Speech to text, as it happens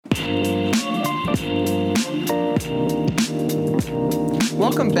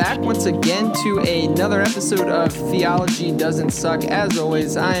Welcome back once again to another episode of Theology Doesn't Suck. As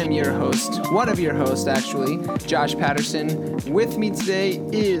always, I am your host, one of your hosts actually, Josh Patterson. With me today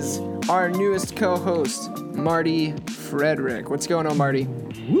is our newest co-host, Marty Frederick. What's going on, Marty?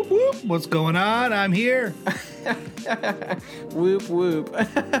 Whoop, whoop. What's going on? I'm here. Whoop, whoop.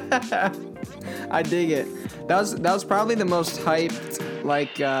 I dig it. That was probably the most hyped,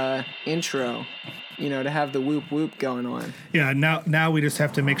 intro, to have the whoop, whoop going on. Yeah, now we just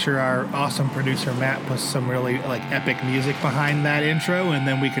have to make sure our awesome producer, Matt, puts some really, epic music behind that intro, and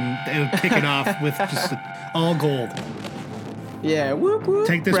then it'll kick it off with just all gold. Yeah, whoop, whoop.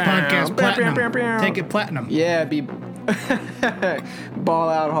 Take this podcast platinum. Take it platinum. Yeah, be ball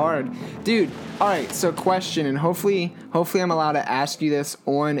out hard. Dude, all right, so question, and hopefully I'm allowed to ask you this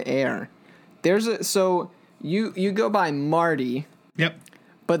on air. So you go by Marty. Yep.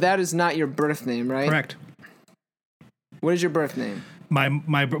 But that is not your birth name, right? Correct. What is your birth name?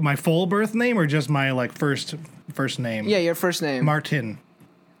 My full birth name or just my first name? Yeah, your first name. Martin.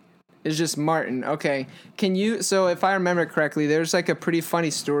 It's just Martin. Okay. So if I remember correctly, there's a pretty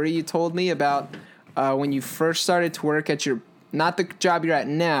funny story you told me about when you first started to work at not the job you're at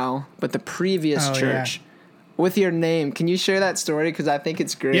now, but the previous church. Yeah. With your name, can you share that story? Because I think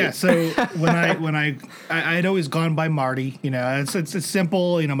it's great. Yeah. So when I'd always gone by Marty. It's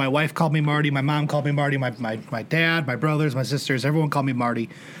simple. My wife called me Marty. My mom called me Marty. My dad, my brothers, my sisters, everyone called me Marty.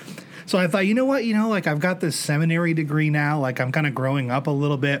 So I thought, you know what? I've got this seminary degree now. I'm kind of growing up a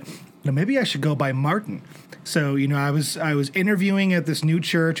little bit. Maybe I should go by Martin. So I was interviewing at this new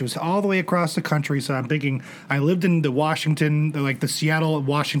church. It was all the way across the country. So I'm thinking I lived in the Seattle,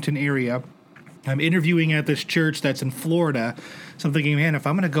 Washington area. I'm interviewing at this church that's in Florida. So I'm thinking, man, if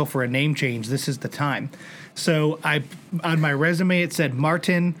I'm going to go for a name change, this is the time. So on my resume, it said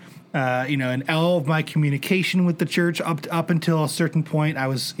Martin, and all of my communication with the church up until a certain point, I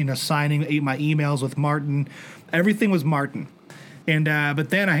was, signing my emails with Martin. Everything was Martin. And, but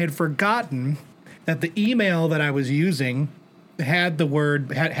then I had forgotten that the email that I was using had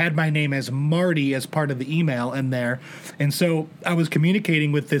my name as Marty as part of the email in there. And so I was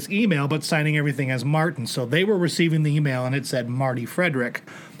communicating with this email, but signing everything as Martin. So they were receiving the email and it said Marty Frederick,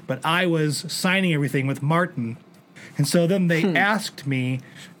 but I was signing everything with Martin. And so then they asked me,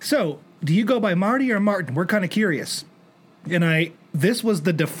 so do you go by Marty or Martin? We're kind of curious. And this was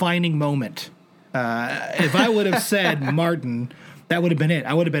the defining moment. If I would have said Martin, that would have been it.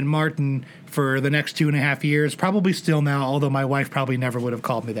 I would have been Martin for the next 2.5 years, probably still now, although my wife probably never would have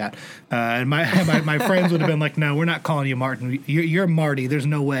called me that. And my friends would have been like, no, we're not calling you Martin. You're Marty. There's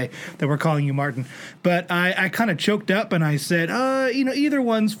no way that we're calling you Martin. But I kind of choked up and I said, either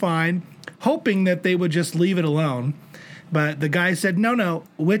one's fine, hoping that they would just leave it alone. But the guy said, no,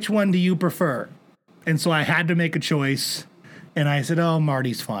 which one do you prefer? And so I had to make a choice. And I said, oh,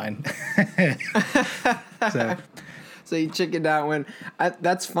 Marty's fine. So you chickened out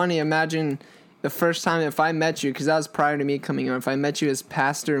that's funny. Imagine the first time if I met you, because that was prior to me coming on, if I met you as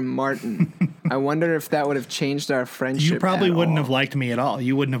Pastor Martin, I wonder if that would have changed our friendship. You probably wouldn't have liked me at all.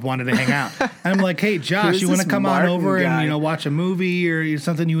 You wouldn't have wanted to hang out. And I'm like, hey, Josh, you want to come on over and watch a movie or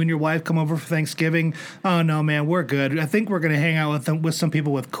something? You and your wife come over for Thanksgiving? Oh, no, man, we're good. I think we're going to hang out with some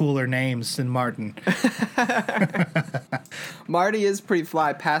people with cooler names than Martin. Marty is pretty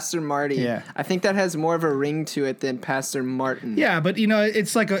fly. Pastor Marty. Yeah. I think that has more of a ring to it than Pastor Martin. Yeah, but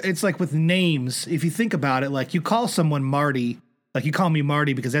it's like with names. If you think about it, you call someone Marty, you call me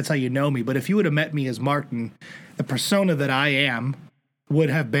Marty because that's how you know me. But if you would have met me as Martin, the persona that I am would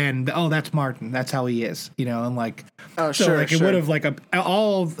have been, oh, that's Martin. That's how he is, and oh, so sure, it would have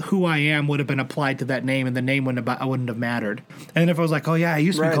all of who I am would have been applied to that name, and the name wouldn't have mattered. And if I was like, oh yeah, I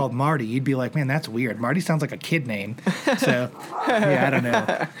used to be called Marty, you'd be like, man, that's weird. Marty sounds like a kid name. So yeah, I don't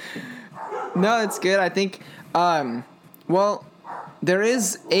know. No, it's good. I think, there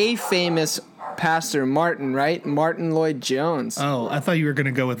is a famous Pastor Martin, right? Martin Lloyd-Jones. Oh, I thought you were going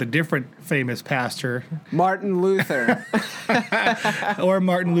to go with a different famous pastor. Martin Luther. Or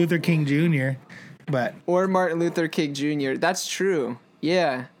Martin Luther King Jr. Or Martin Luther King Jr. That's true.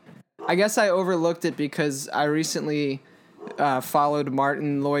 Yeah. I guess I overlooked it because I recently followed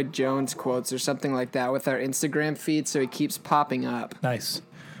Martin Lloyd-Jones quotes or something like that with our Instagram feed, so it keeps popping up. Nice.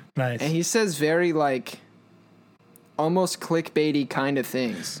 And he says very, almost clickbaity kind of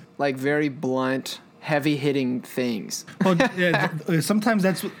things. Very blunt, heavy-hitting things. Well, sometimes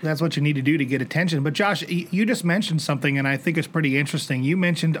that's what you need to do to get attention. But, Josh, you just mentioned something, and I think it's pretty interesting. You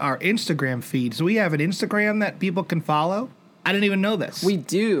mentioned our Instagram feed. So we have an Instagram that people can follow? I didn't even know this. We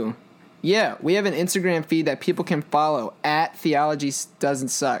do. Yeah, we have an Instagram feed that people can follow at Theology Doesn't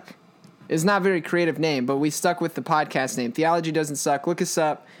Suck. It's not a very creative name, but we stuck with the podcast name. Theology Doesn't Suck. Look us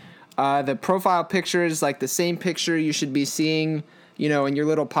up. The profile picture is like the same picture you should be seeing, in your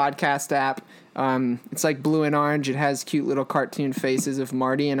little podcast app. It's like blue and orange. It has cute little cartoon faces of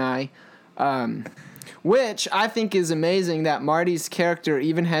Marty and I, which I think is amazing that Marty's character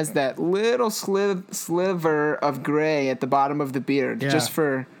even has that little sliver of gray at the bottom of the beard, just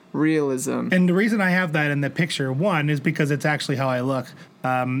for realism. And the reason I have that in the picture, one, is because it's actually how I look.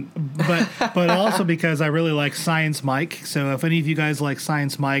 But also because I really like Science Mike. So if any of you guys like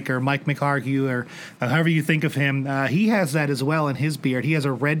Science Mike or Mike McArgue or however you think of him, he has that as well in his beard. He has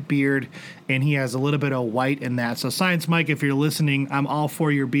a red beard and he has a little bit of white in that. So Science Mike, if you're listening, I'm all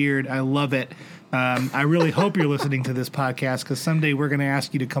for your beard. I love it. I really hope you're listening to this podcast because someday we're going to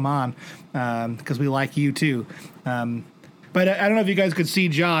ask you to come on because we like you too. But I don't know if you guys could see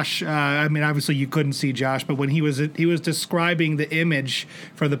Josh. I mean, obviously you couldn't see Josh, but when he was describing the image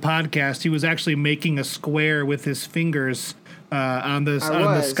for the podcast, he was actually making a square with his fingers on the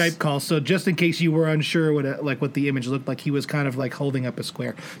Skype call. So just in case you were unsure what the image looked like, he was kind of like holding up a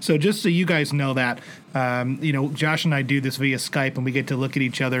square. So just so you guys know that, Josh and I do this via Skype, and we get to look at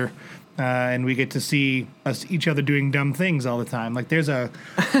each other. And we get to see each other doing dumb things all the time. Like there's a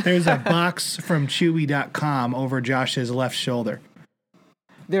box from Chewy.com over Josh's left shoulder.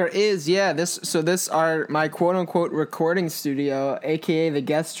 There is, yeah. My quote unquote recording studio, aka the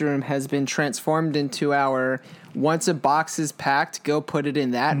guest room, has been transformed into our once a box is packed, go put it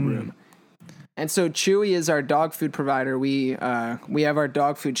in that room. And so Chewy is our dog food provider. We have our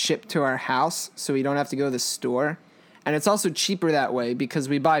dog food shipped to our house, so we don't have to go to the store. And it's also cheaper that way because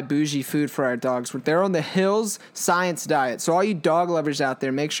we buy bougie food for our dogs. They're on the Hills Science diet. So all you dog lovers out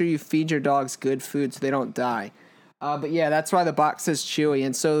there, make sure you feed your dogs good food so they don't die. But yeah, that's why the box says Chewy.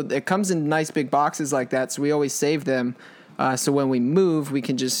 And so it comes in nice big boxes like that. So we always save them. So when we move, we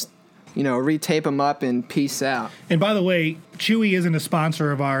can just, retape them up and peace out. And by the way, Chewy isn't a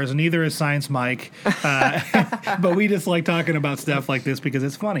sponsor of ours, and neither is Science Mike. But we just like talking about stuff like this because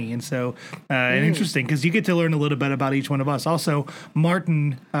it's funny and so and interesting because you get to learn a little bit about each one of us. Also,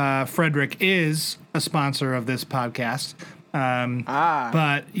 Martin Frederick is a sponsor of this podcast.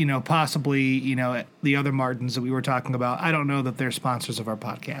 But, possibly, the other Martins that we were talking about, I don't know that they're sponsors of our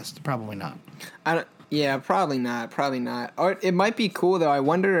podcast. Probably not. Yeah, probably not. Or it might be cool, though. I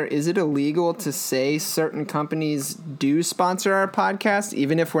wonder, is it illegal to say certain companies do sponsor our podcast,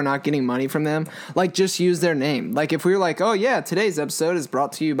 even if we're not getting money from them? Like, just use their name. Like, if we were like, oh, yeah, today's episode is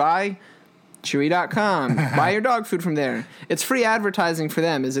brought to you by Chewy.com. Buy your dog food from there. It's free advertising for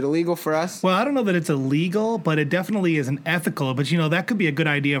them. Is it illegal for us? Well, I don't know that it's illegal, but it definitely isn't ethical. But, that could be a good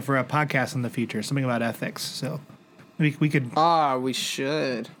idea for a podcast in the future, something about ethics. So we could... we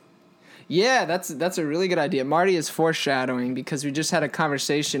should. Yeah, that's a really good idea. Marty is foreshadowing because we just had a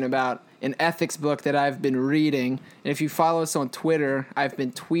conversation about an ethics book that I've been reading. And if you follow us on Twitter, I've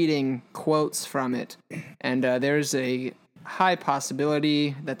been tweeting quotes from it. And there's a high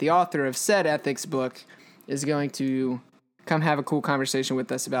possibility that the author of said ethics book is going to come have a cool conversation with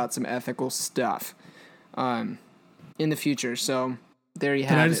us about some ethical stuff in the future. So there you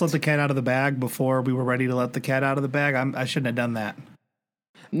have it. Did I just let the cat out of the bag before we were ready to let the cat out of the bag? I shouldn't have done that.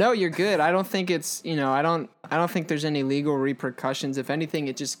 No, you're good. I don't think it's, I don't think there's any legal repercussions. If anything,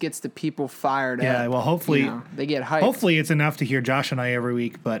 it just gets the people fired up. Yeah, well, hopefully they get hyped. Hopefully it's enough to hear Josh and I every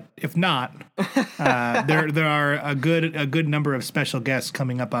week, but if not, there are a good number of special guests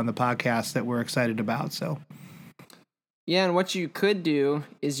coming up on the podcast that we're excited about, so. Yeah, and what you could do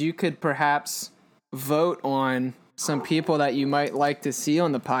is you could perhaps vote on some people that you might like to see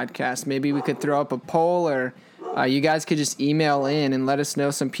on the podcast. Maybe we could throw up a poll, or you guys could just email in and let us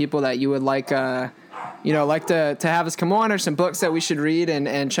know some people that you would like to have us come on, or some books that we should read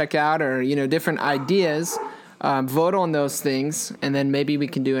and check out, or different ideas. Vote on those things, and then maybe we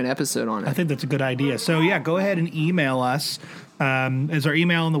can do an episode on it. I think that's a good idea. So yeah, go ahead and email us. Is our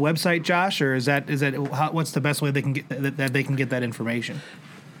email on the website, Josh, or is that what's the best way they can get that information?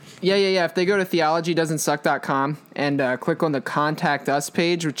 Yeah. If they go to theologydoesn'tsuck.com and click on the Contact Us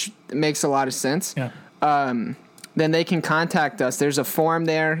page, which makes a lot of sense. Yeah. Then they can contact us. There's a form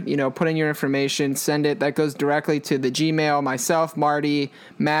there, put in your information, send it. That goes directly to the Gmail, myself, Marty,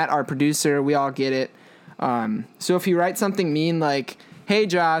 Matt, our producer. We all get it. So if you write something mean like, hey,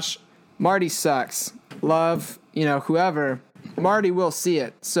 Josh, Marty sucks, love, whoever, Marty will see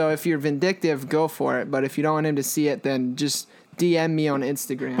it. So if you're vindictive, go for it. But if you don't want him to see it, then just DM me on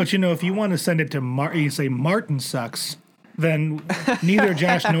Instagram. But if you want to send it to you say Martin sucks, then neither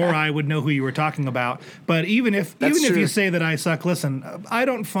Josh nor I would know who you were talking about. But even if you say that I suck, listen, I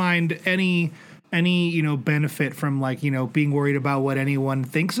don't find any any benefit from being worried about what anyone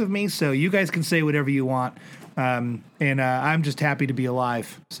thinks of me. So you guys can say whatever you want, and I'm just happy to be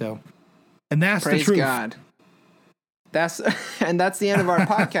alive. So, and that's Praise the truth. God. That's the end of our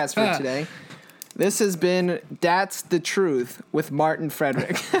podcast for today. This has been That's the Truth with Martin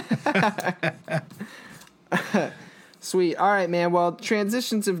Frederick. Sweet. All right, man. Well,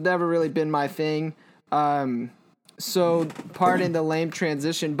 transitions have never really been my thing. So pardon the lame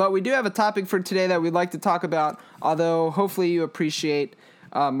transition, but we do have a topic for today that we'd like to talk about, although hopefully you appreciate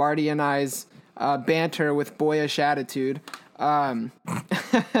Marty and I's banter with boyish attitude.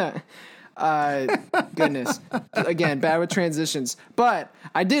 Goodness. Again, bad with transitions. But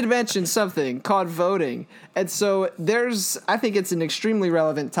I did mention something called voting. And so I think it's an extremely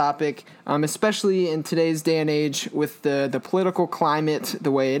relevant topic, especially in today's day and age with the political climate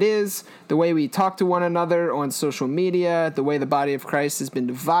the way it is, the way we talk to one another on social media, the way the body of Christ has been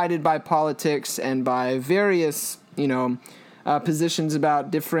divided by politics and by various, positions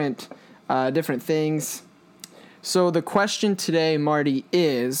about different things. So the question today, Marty,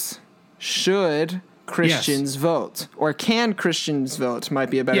 is... should Christians vote? Or can Christians vote? Might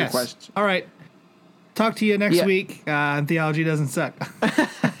be a better question. All right. Talk to you next week. Theology doesn't suck.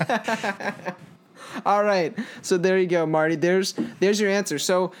 All right. So there you go, Marty. There's your answer.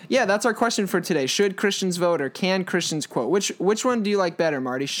 So, yeah, that's our question for today. Should Christians vote or can Christians quote? Which one do you like better,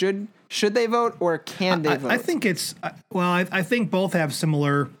 Marty? Should they vote or can they vote? I think I think both have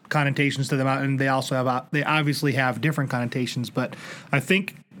similar connotations to them, and they obviously have different connotations, but I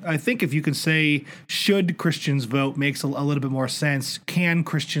think if you can say should Christians vote makes a little bit more sense. Can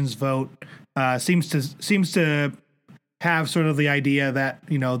Christians vote seems to have sort of the idea that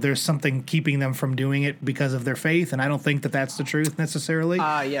there's something keeping them from doing it because of their faith, and I don't think that that's the truth necessarily.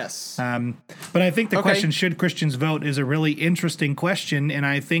 Yes. But I think the question should Christians vote is a really interesting question, and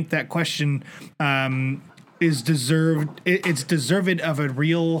I think that question is deserved. It's deserved of a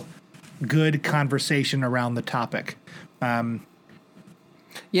real good conversation around the topic.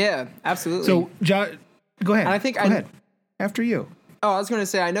 Yeah, absolutely. So, go ahead. And go ahead. After you. Oh, I was going to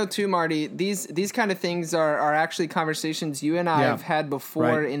say, I know too, Marty, these kind of things are actually conversations you and I have had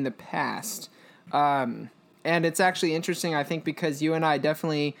before in the past. And it's actually interesting, I think, because you and I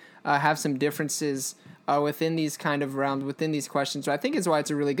definitely have some differences within these kind of realms, within these questions. So I think it's why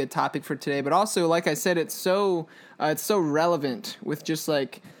it's a really good topic for today. But also, like I said, it's so relevant with just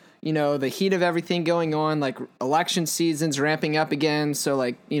like, the heat of everything going on, like election season's ramping up again. So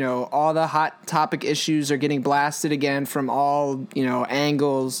like, all the hot topic issues are getting blasted again from all,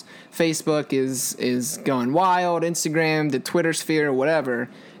 angles. Facebook is going wild. Instagram, the Twitter sphere, whatever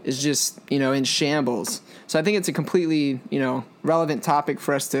is just, in shambles. So I think it's a completely, relevant topic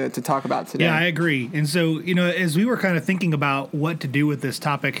for us to talk about today. Yeah, I agree. And so, as we were kind of thinking about what to do with this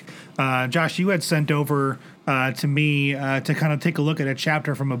topic, Josh, you had sent over to me to kind of take a look at a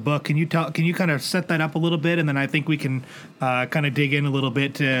chapter from a book. Can you kind of set that up a little bit? And then I think we can kind of dig in a little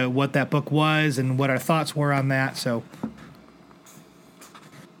bit to what that book was and what our thoughts were on that. So.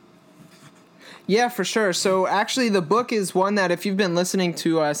 Yeah, for sure. So actually the book is one that if you've been listening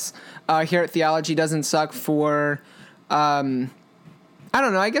to us here at Theology Doesn't Suck for, I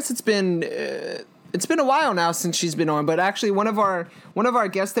don't know, I guess it's been a while now since she's been on, but actually one of our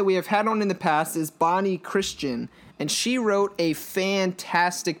guests that we have had on in the past is Bonnie Christian, and she wrote a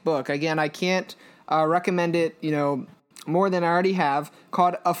fantastic book. Again, I can't recommend it, more than I already have,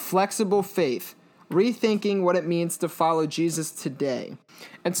 called A Flexible Faith: Rethinking What It Means to Follow Jesus Today.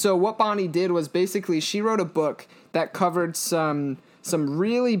 And so what Bonnie did was basically she wrote a book that covered some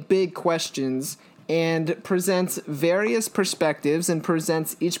really big questions and presents various perspectives and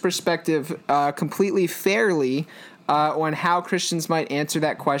presents each perspective completely fairly on how Christians might answer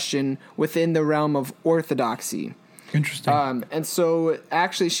that question within the realm of orthodoxy. Interesting. And so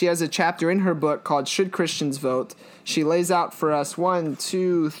actually she has a chapter in her book called Should Christians Vote? She lays out for us 1,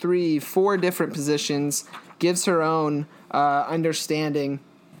 2, 3, 4 different positions, gives her own understanding.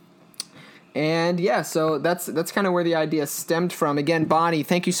 And yeah, so that's kind of where the idea stemmed from. Again, Bonnie,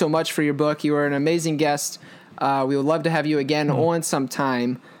 thank you so much for your book. You are an amazing guest. We would love to have you again on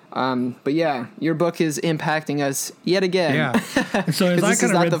sometime. But yeah, your book is impacting us yet again. Yeah. So as I this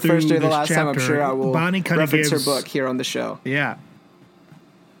is kind of not read the through first or the this last time I'm chapter, sure I will Bonnie kind of reference gives her book here on the show. Yeah.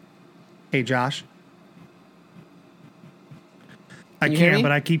 Hey, Josh. I can,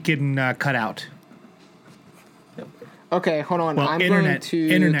 but I keep getting cut out. Okay, hold on. Well, I'm internet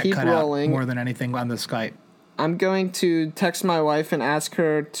going to keep cut rolling. Out more than anything on the Skype. I'm going to text my wife and ask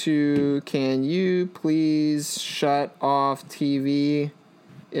her can you please shut off TV?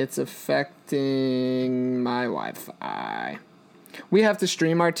 It's affecting my Wi-Fi. We have to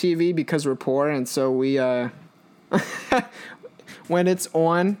stream our TV because we're poor, and so we when it's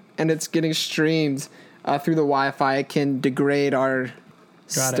on and it's getting streamed through the Wi-Fi, it can degrade our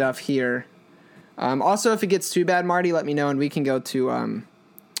stuff here. Also, if it gets too bad, Marty, let me know, and we can go to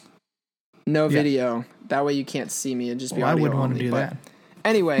no video. That way you can't see me and just be audio. I wouldn't want to do that.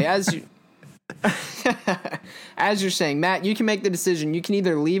 Anyway, as you as you're saying, Matt, you can make the decision. You can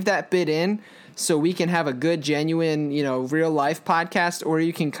either leave that bit in so we can have a good, genuine, real life podcast, or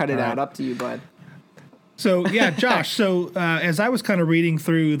you can cut it out. Up to you, bud. So, yeah, Josh, as I was kind of reading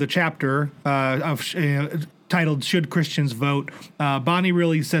through the chapter titled Should Christians Vote, Bonnie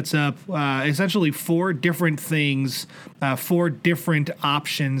really sets up essentially four different things, four different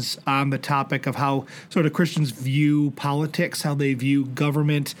options on the topic of how sort of Christians view politics, how they view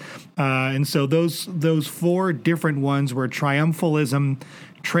government. And so those four different ones were triumphalism,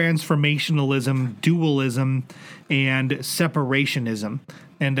 transformationalism, dualism, and separationism.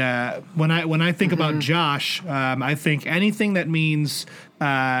 And when I think about Josh, I think anything that means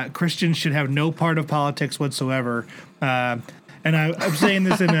Christians should have no part of politics whatsoever. And I'm saying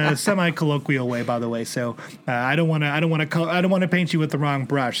this in a semi-colloquial way, by the way. So I don't want to paint you with the wrong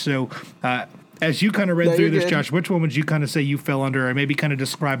brush. So as you kind of read through this, Josh, which one would you kind of say you fell under, or maybe kind of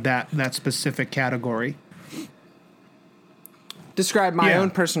describe that specific category? Describe my own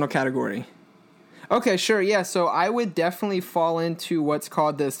personal category. Okay, sure. Yeah, so I would definitely fall into what's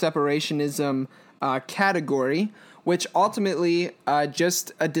called the separationism category, which ultimately,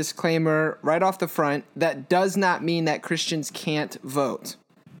 just a disclaimer right off the front, that does not mean that Christians can't vote.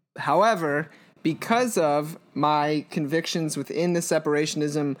 However, because of my convictions within the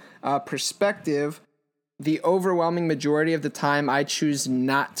separationism perspective, the overwhelming majority of the time I choose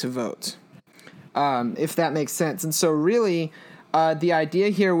not to vote, if that makes sense. And so really, the idea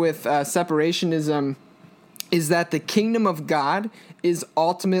here with separationism is that the kingdom of God is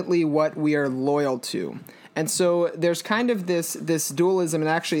ultimately what we are loyal to. And so there's kind of this dualism, and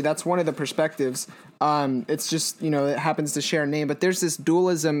actually that's one of the perspectives. It's just, it happens to share a name, but there's this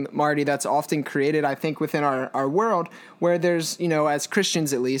dualism, Marty, that's often created, I think, within our world, where there's, as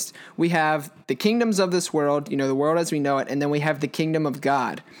Christians at least, we have the kingdoms of this world, the world as we know it, and then we have the kingdom of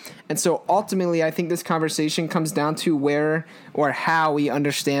God. And so ultimately, I think this conversation comes down to where or how we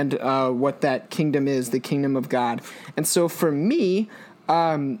understand what that kingdom is, the kingdom of God. And so for me,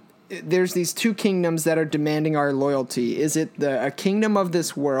 there's these two kingdoms that are demanding our loyalty. Is it a kingdom of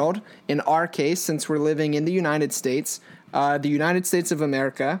this world, in our case, since we're living in the United States of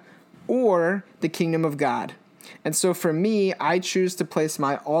America, or the kingdom of God? And so for me, I choose to place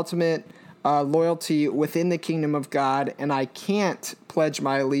my ultimate loyalty within the kingdom of God, and I can't pledge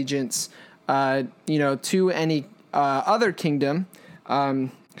my allegiance, to any other kingdom,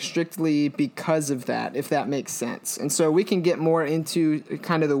 strictly because of that, if that makes sense. And so we can get more into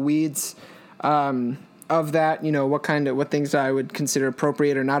kind of the weeds of that, what things I would consider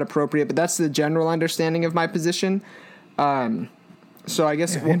appropriate or not appropriate, but that's the general understanding of my position. So I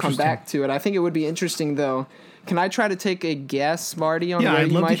guess we'll come back to it. I think it would be interesting, though. Can I try to take a guess, Marty, on where you might fall?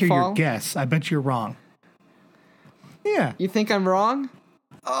 Yeah, I'd love to hear your guess. I bet you're wrong. Yeah. You think I'm wrong?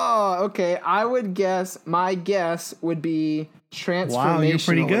 Oh, okay. My guess would be transformationalism. Wow, you're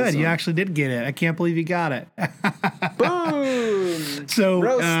pretty good. You actually did get it. I can't believe you got it. Boom! So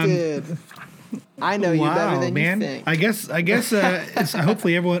roasted. I know you better than you think. I guess. It's,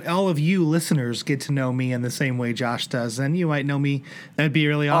 hopefully, all of you listeners get to know me in the same way Josh does, and you might know me. That'd be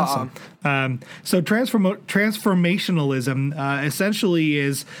really awesome. So transformationalism essentially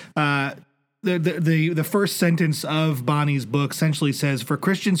is. The first sentence of Bonnie's book essentially says, for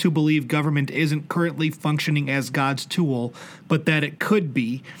Christians who believe government isn't currently functioning as God's tool, but that it could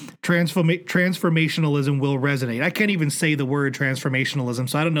be, transformationalism will resonate. I can't even say the word transformationalism,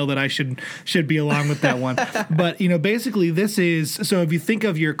 so I don't know that I should be along with that one. But, basically this is, so if you think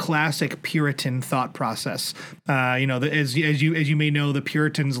of your classic Puritan thought process, as you may know, the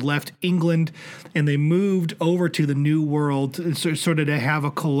Puritans left England and they moved over to the New World sort of to have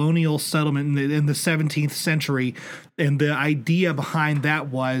a colonial settlement in the 17th century. And the idea behind that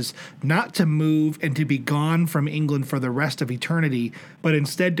was not to move and to be gone from England for the rest of eternity, but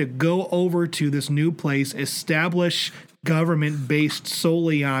instead to go over to this new place, establish government based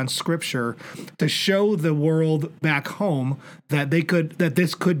solely on scripture, to show the world back home that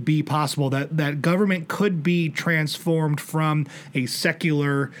this could be possible, that government could be transformed from a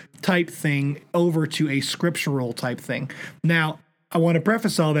secular type thing over to a scriptural type thing. Now, I want to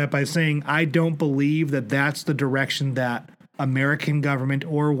preface all that by saying I don't believe that that's the direction that American government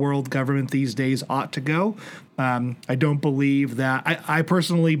or world government these days ought to go. I don't believe that. I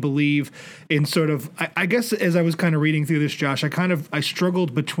personally believe in sort of, I guess as I was kind of reading through this, Josh, I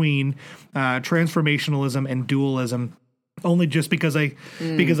struggled between transformationalism and dualism. Only just because I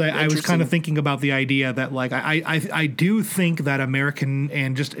was kind of thinking about the idea that like I do think that American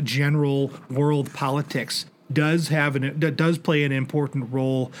and just general world politics does play an important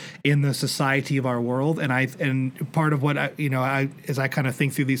role in the society of our world, and part of what as I kind of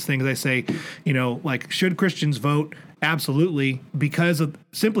think through these things, I say, like, should Christians vote? Absolutely,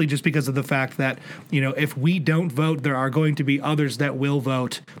 simply because of the fact that, if we don't vote, there are going to be others that will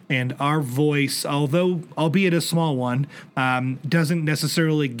vote, and our voice, albeit a small one, doesn't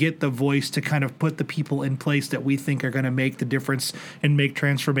necessarily get the voice to kind of put the people in place that we think are going to make the difference and make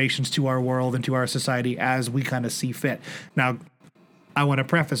transformations to our world and to our society as we kind of see fit. Now, I want to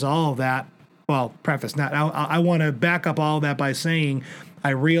preface all of that. Well, I want to back up all of that by saying, I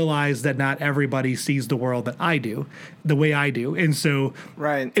realize that not everybody sees the world that I do, the way I do. And so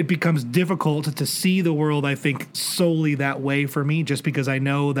it becomes difficult to see the world, I think, solely that way for me, just because I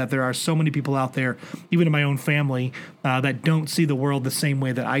know that there are so many people out there, even in my own family, that don't see the world the same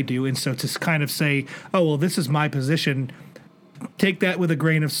way that I do. And so to kind of say, oh, well, this is my position, take that with a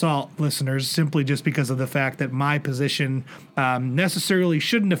grain of salt, listeners, simply just because of the fact that my position necessarily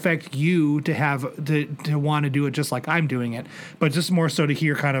shouldn't affect you to want to do it just like I'm doing it, but just more so to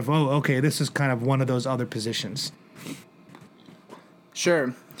hear kind of, oh, okay, this is kind of one of those other positions.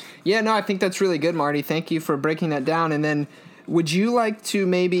 Sure. Yeah, no, I think that's really good, Marty. Thank you for breaking that down. And then would you like to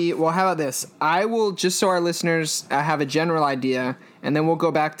how about this? I will, just so our listeners have a general idea, and then we'll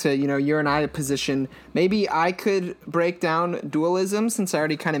go back to, your and I position. Maybe I could break down dualism, since I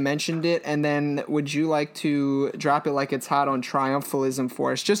already kind of mentioned it, and then would you like to drop it like it's hot on triumphalism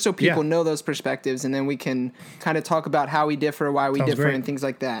for us, just so people know those perspectives, and then we can kind of talk about how we differ, why we differ, and things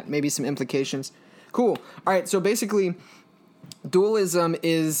like that. Maybe some implications. Cool. All right, so basically, dualism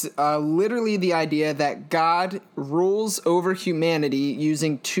is literally the idea that God rules over humanity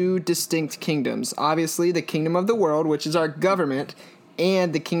using two distinct kingdoms. Obviously, the kingdom of the world, which is our government,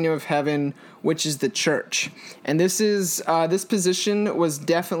 and the kingdom of heaven, which is the church. And this position was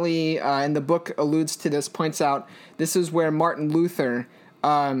definitely, and the book alludes to this, points out, this is where Martin Luther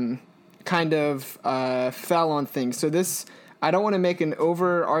kind of fell on things. So this, I don't want to make an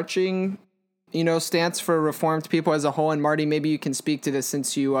overarching stance for Reformed people as a whole. And Marty, maybe you can speak to this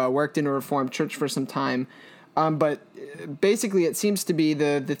since you worked in a Reformed church for some time. But basically, it seems to be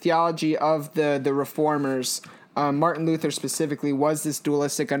the theology of the Reformers, Martin Luther specifically, was this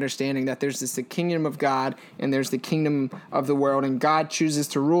dualistic understanding that there's the kingdom of God and there's the kingdom of the world, and God chooses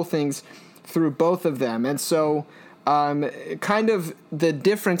to rule things through both of them. And so kind of the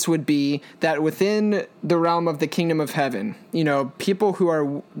difference would be that within the realm of the kingdom of heaven,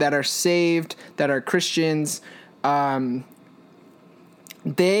 people that are saved, that are Christians,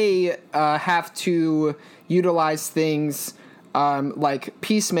 they have to utilize things like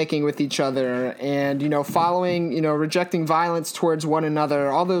peacemaking with each other and, following, rejecting violence towards one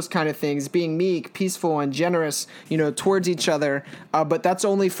another, all those kind of things, being meek, peaceful, and generous, towards each other. But that's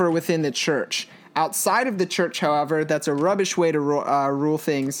only for within the church. Outside of the church, however, that's a rubbish way to rule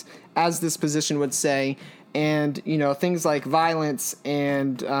things, as this position would say. And, things like violence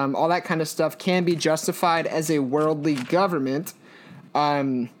and all that kind of stuff can be justified as a worldly government.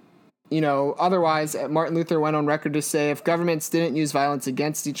 Otherwise, Martin Luther went on record to say if governments didn't use violence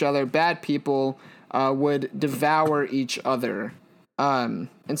against each other, bad people would devour each other.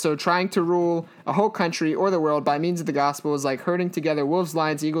 And so trying to rule a whole country or the world by means of the gospel is like herding together wolves,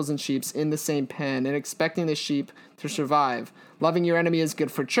 lions, eagles, and sheep in the same pen and expecting the sheep to survive. Loving your enemy is good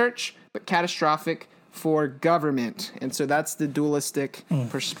for church, but catastrophic for government. And so that's the dualistic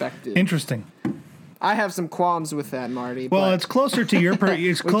perspective. Interesting. I have some qualms with that, Marty. Well, it's closer to your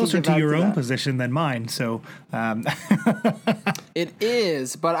your own position than mine. So it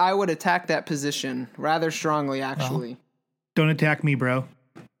is, but I would attack that position rather strongly, actually. Well, don't attack me, bro.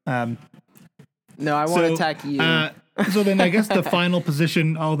 No, I won't attack you. So then I guess the final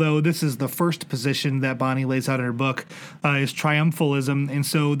position, although this is the first position that Bonnie lays out in her book, is triumphalism. And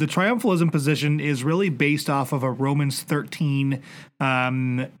so the triumphalism position is really based off of a Romans 13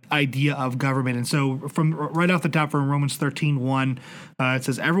 idea of government. And so from right off the top, from Romans 13:1, it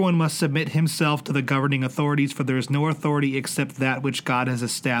says, everyone must submit himself to the governing authorities, for there is no authority except that which God has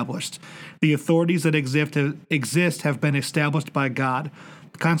established. The authorities that exist have been established by God.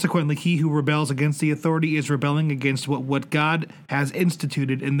 Consequently, he who rebels against the authority is rebelling against what God has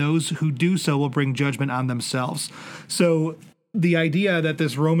instituted, and those who do so will bring judgment on themselves. So the idea that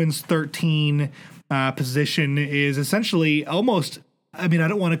this Romans 13 position is essentially almost. I mean, I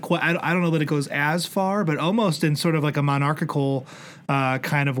don't want to. I don't know that it goes as far, but almost in sort of like a monarchical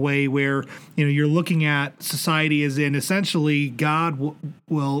kind of way, where you're looking at society as in essentially God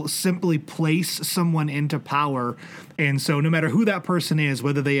will simply place someone into power, and so no matter who that person is,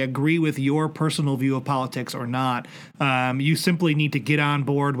 whether they agree with your personal view of politics or not, you simply need to get on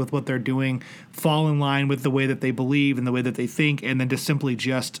board with what they're doing, fall in line with the way that they believe and the way that they think, and then to simply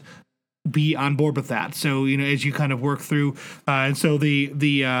just be on board with that. So as you kind of work through, and so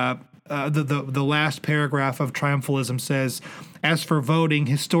the last paragraph of triumphalism says, as for voting,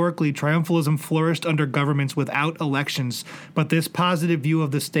 historically triumphalism flourished under governments without elections, but this positive view of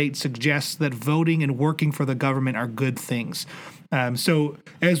the state suggests that voting and working for the government are good things. So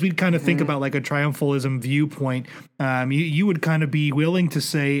as we kind of think about like a triumphalism viewpoint, you would kind of be willing to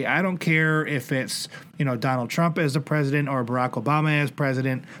say, I don't care if it's, Donald Trump as the president or Barack Obama as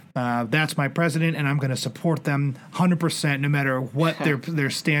president. That's my president, and I'm going to support them 100% no matter what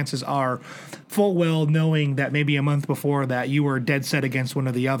their stances are, full well knowing that maybe a month before that you were dead set against one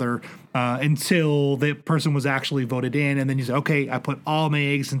or the other until the person was actually voted in. And then you say, okay, I put all my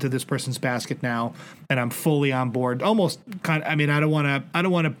eggs into this person's basket now, and I'm fully on board. Almost kind of, I mean, I don't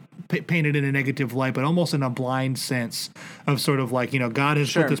want to paint it in a negative light, but almost in a blind sense of sort of like, God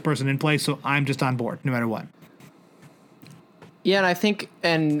has put this person in place, so I'm just on board no matter what. Yeah, and I think,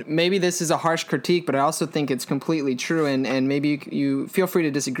 and maybe this is a harsh critique, but I also think it's completely true, and maybe you feel free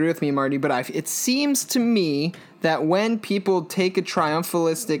to disagree with me, Marty, but it seems to me that when people take a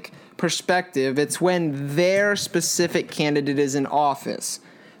triumphalistic perspective, it's when their specific candidate is in office.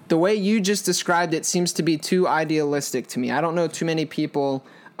 The way you just described it seems to be too idealistic to me. I don't know too many people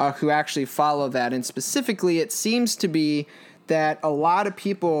who actually follow that, and specifically it seems to be that a lot of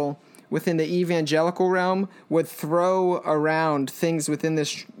people within the evangelical realm would throw around things within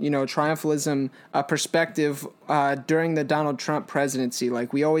this, triumphalism perspective during the Donald Trump presidency.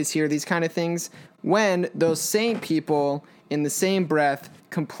 Like, we always hear these kind of things when those same people in the same breath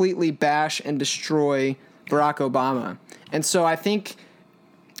completely bash and destroy Barack Obama. And so I think,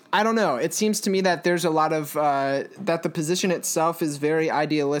 I don't know, it seems to me that there's a lot of, that the position itself is very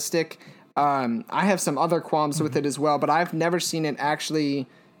idealistic. I have some other qualms with it as well, but I've never seen it actually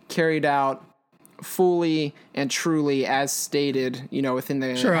carried out fully and truly as stated, within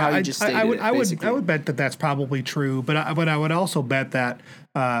the how you just stated I would bet that that's probably true, but I would also bet that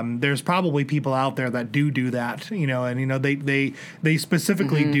there's probably people out there that do that, and they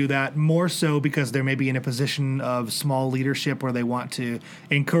specifically do that more so because they're maybe in a position of small leadership where they want to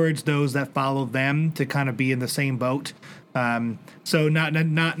encourage those that follow them to kind of be in the same boat. So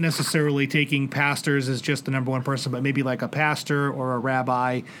not necessarily taking pastors as just the number one person, but maybe like a pastor or a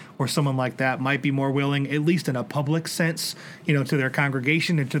rabbi or someone like that might be more willing, at least in a public sense, to their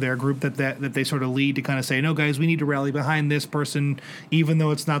congregation and to their group that they sort of lead, to kind of say, no, guys, we need to rally behind this person, even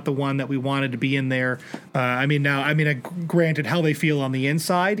though it's not the one that we wanted to be in there. Granted, how they feel on the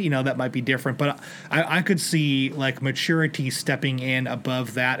inside, that might be different, but I could see like maturity stepping in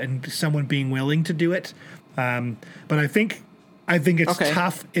above that and someone being willing to do it. But I think it's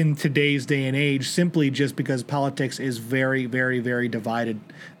tough in today's day and age, simply just because politics is very, very, very divided.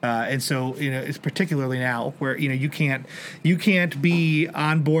 And so, it's particularly now where, you can't be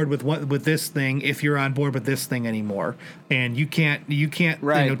on board with this thing if you're on board with this thing anymore. And you can't,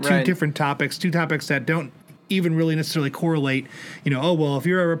 two different topics, that don't even really necessarily correlate, if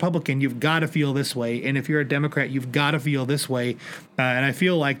you're a Republican, you've got to feel this way. And if you're a Democrat, you've got to feel this way. And I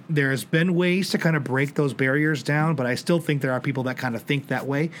feel like there's been ways to kind of break those barriers down, but I still think there are people that kind of think that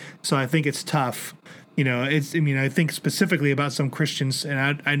way. So I think it's tough. I think specifically about some Christians,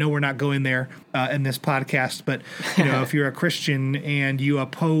 and I know we're not going there in this podcast, but, if you're a Christian and you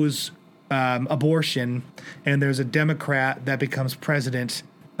oppose abortion and there's a Democrat that becomes president,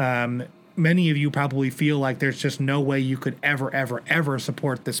 many of you probably feel like there's just no way you could ever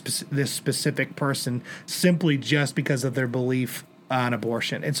support this specific person simply just because of their belief on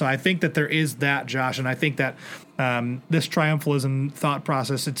abortion. And so I think that there is that, Josh, and I think that this triumphalism thought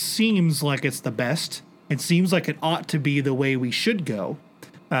process, it seems like it's the best. It seems like it ought to be the way we should go.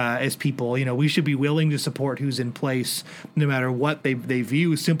 As people, we should be willing to support who's in place no matter what they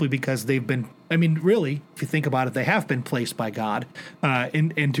view, simply because they've been, really, if you think about it, they have been placed by God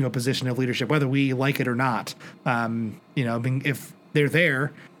into a position of leadership, whether we like it or not. If they're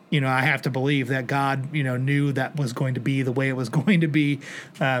there, I have to believe that God, knew that was going to be the way it was going to be.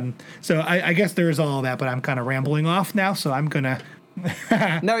 So I guess there's all of that, but I'm kind of rambling off now, so I'm going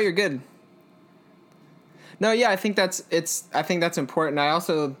to... No, you're good. No, yeah, I think that's important. I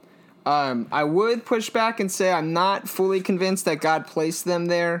also, I would push back and say I'm not fully convinced that God placed them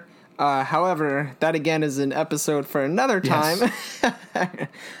there However, that again is an episode for another time. Yes.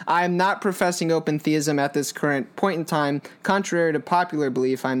 I'm not professing open theism at this current point in time. Contrary to popular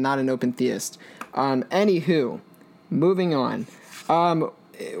belief, I'm not an open theist. Anywho, moving on.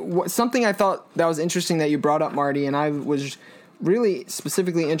 Something I thought that was interesting that you brought up, Marty, and I was really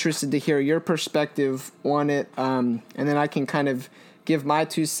specifically interested to hear your perspective on it, and then I can kind of give my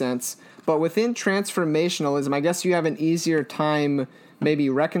 2 cents. But within transformationalism, I guess you have an easier time maybe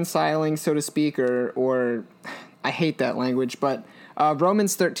reconciling, so to speak, or I hate that language, but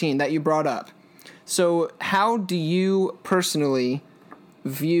Romans 13 that you brought up. So how do you personally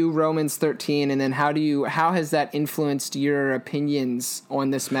view Romans 13, and then how has that influenced your opinions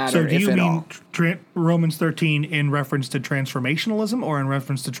on this matter, so do if you at mean all? Romans 13 in reference to transformationalism or in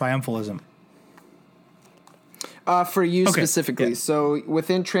reference to triumphalism? For you Okay. specifically. Yeah. So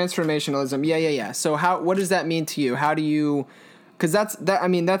within transformationalism, yeah. So what does that mean to you? How do you, because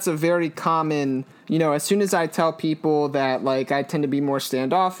that's a very common, as soon as I tell people that like I tend to be more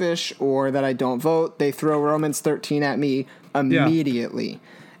standoffish or that I don't vote, they throw Romans 13 at me immediately. Yeah.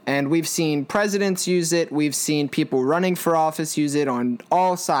 And we've seen presidents use it. We've seen people running for office use it on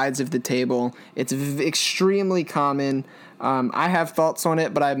all sides of the table. It's extremely common. I have thoughts on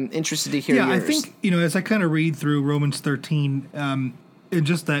it, but I'm interested to hear yours. Yeah, I think, as I kind of read through Romans 13, in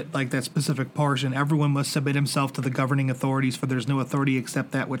just that specific portion, everyone must submit himself to the governing authorities, for there's no authority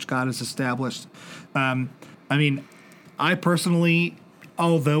except that which God has established. I personally,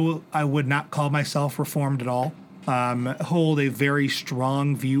 although I would not call myself reformed at all, hold a very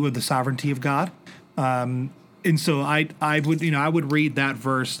strong view of the sovereignty of God. And so I would read that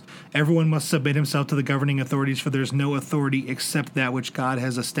verse. Everyone must submit himself to the governing authorities, for there's no authority except that which God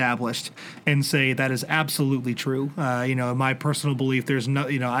has established, and say that is absolutely true. My personal belief, there's no,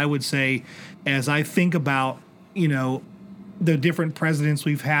 I would say, as I think about, the different presidents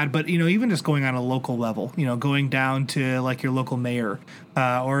we've had, but even just going on a local level, going down to like your local mayor,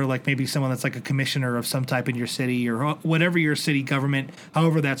 or like maybe someone that's like a commissioner of some type in your city, or whatever your city government,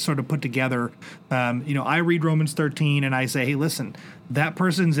 however that's sort of put together. I read Romans 13 and I say, hey, listen, that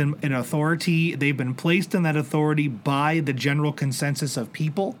person's in authority. They've been placed in that authority by the general consensus of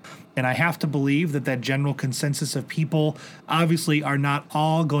people. And I have to believe that general consensus of people obviously are not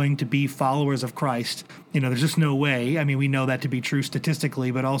all going to be followers of Christ. There's just no way. I mean, we know that to be true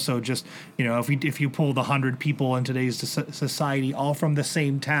statistically, but also just, if you pulled 100 people in today's society, all from the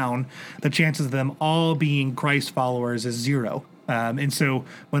same town, the chances of them all being Christ followers is 0. And so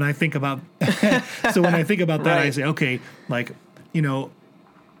when I think about, that, right. I say, okay,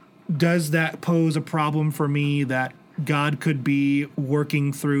 does that pose a problem for me that God could be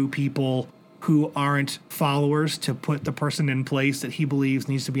working through people who aren't followers to put the person in place that he believes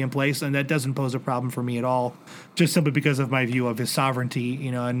needs to be in place? And that doesn't pose a problem for me at all, just simply because of my view of his sovereignty,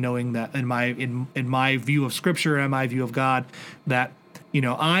 and knowing that in my view of Scripture and my view of God, that,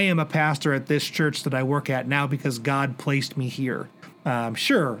 I am a pastor at this church that I work at now because God placed me here.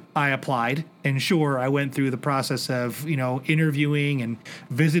 Sure, I applied, and sure, I went through the process of, interviewing and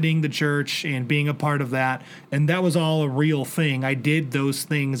visiting the church and being a part of that, and that was all a real thing. I did those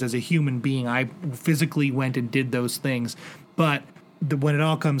things as a human being. I physically went and did those things, but when it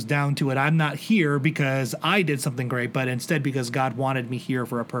all comes down to it, I'm not here because I did something great, but instead because God wanted me here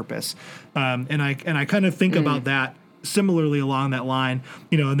for a purpose. And I kind of think about that similarly along that line.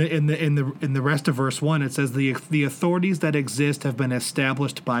 In the rest of verse 1, it says the authorities that exist have been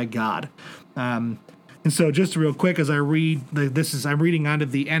established by God. And so just real quick, as I read I'm reading out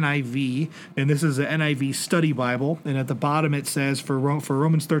of the NIV, and this is the NIV study Bible, and at the bottom it says for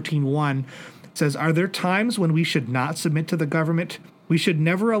Romans 13:1, it says, "Are there times when we should not submit to the government? We should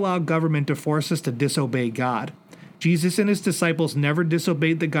never allow government to force us to disobey God. Jesus and his disciples never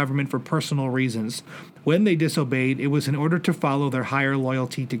disobeyed the government for personal reasons. When they disobeyed, it was in order to follow their higher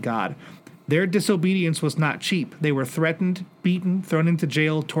loyalty to God. Their disobedience was not cheap. They were threatened, beaten, thrown into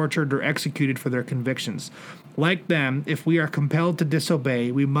jail, tortured, or executed for their convictions. Like them, if we are compelled to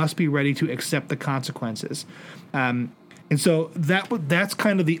disobey, we must be ready to accept the consequences." And so that's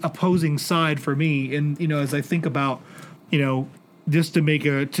kind of the opposing side for me. And, as I think about, just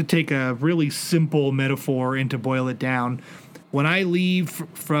to take a really simple metaphor and to boil it down, when I leave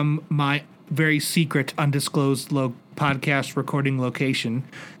from my very secret, undisclosed podcast recording location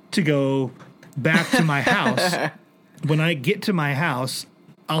to go back to my house, when I get to my house,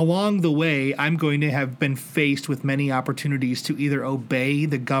 along the way, I'm going to have been faced with many opportunities to either obey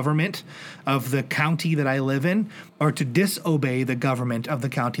the government of the county that I live in or to disobey the government of the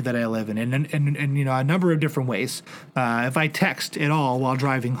county that I live in. And you know, a number of different ways. If I text at all while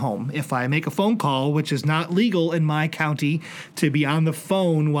driving home, if I make a phone call, which is not legal in my county to be on the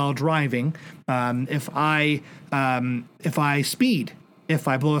phone while driving, if I speed, if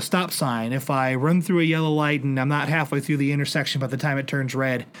I blow a stop sign, if I run through a yellow light and I'm not halfway through the intersection by the time it turns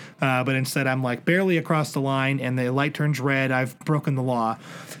red, but instead I'm like barely across the line and the light turns red, I've broken the law.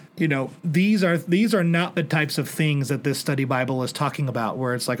 You know, these are not the types of things that this study Bible is talking about,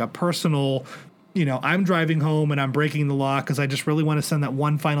 where it's like a personal, you know, I'm driving home and I'm breaking the law because I just really want to send that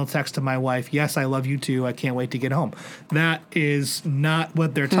one final text to my wife. Yes, I love you too. I can't wait to get home. That is not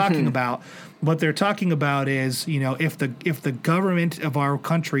what they're talking about. What they're talking about is, you know, if the government of our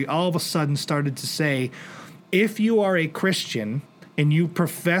country all of a sudden started to say, if you are a Christian and you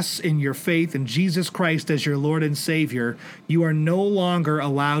profess in your faith in Jesus Christ as your Lord and Savior, you are no longer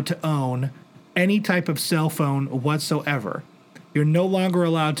allowed to own any type of cell phone whatsoever. You're no longer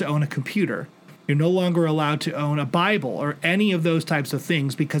allowed to own a computer. You're no longer allowed to own a Bible or any of those types of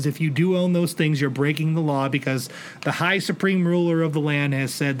things, because if you do own those things, you're breaking the law, because the high supreme ruler of the land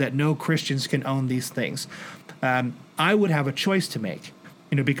has said that no Christians can own these things. I would have a choice to make,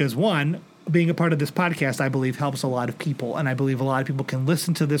 you know, because one, being a part of this podcast, I believe helps a lot of people. And I believe a lot of people can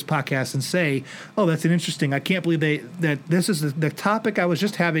listen to this podcast and say, oh, that's an interesting. I can't believe that this is the topic I was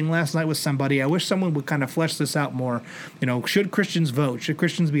just having last night with somebody. I wish someone would kind of flesh this out more. You know, should Christians vote? Should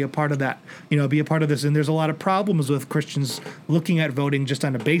Christians be a part of that? You know, be a part of this? And there's a lot of problems with Christians looking at voting just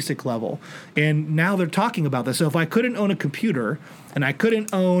on a basic level. And now they're talking about this. So if I couldn't own a computer and I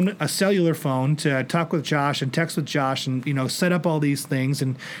couldn't own a cellular phone to talk with Josh and text with Josh and, you know, set up all these things,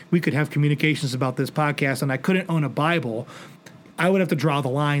 and we could have communications about this podcast, and I couldn't own a Bible, I would have to draw the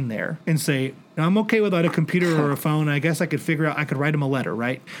line there and say, I'm okay without a computer or a phone. I guess I could figure out, I could write him a letter,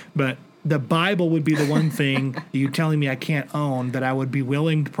 right? But the Bible would be the one thing you telling me I can't own that I would be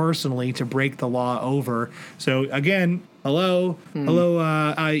willing personally to break the law over. So again, hello,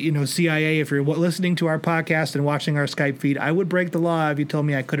 you know, CIA, if you're listening to our podcast and watching our Skype feed, I would break the law if you told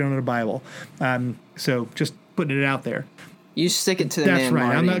me I couldn't own a Bible. So just putting it out there. You stick it to the That's man, right.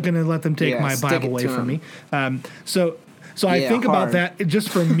 Marty. I'm not going to let them take my Bible away from me. So I think about that just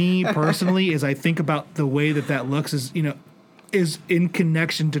for me personally, is I think about the way that looks is, you know, is in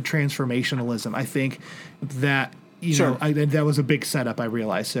connection to transformationalism. I think that, you know, that was a big setup, I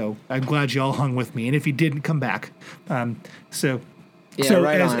realized. So I'm glad you all hung with me. And if you didn't, come back. As I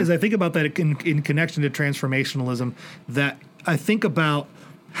think about that in connection to transformationalism, that I think about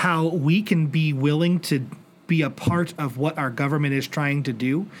how we can be willing to be a part of what our government is trying to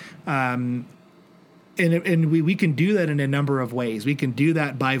do. And we can do that in a number of ways. We can do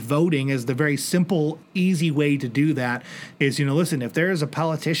that by voting, as the very simple, easy way to do that is, you know, listen, if there is a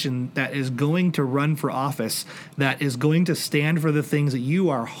politician that is going to run for office, that is going to stand for the things that you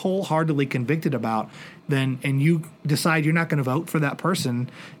are wholeheartedly convicted about, then, and you decide you're not going to vote for that person,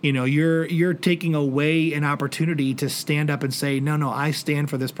 you know, you're taking away an opportunity to stand up and say, no, I stand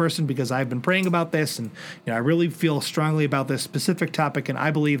for this person because I've been praying about this, and, you know, I really feel strongly about this specific topic, and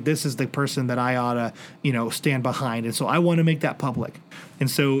I believe this is the person that I ought to, you know, stand behind, and so I want to make that public. And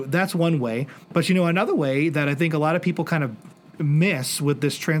so that's one way. But, you know, another way that I think a lot of people kind of miss with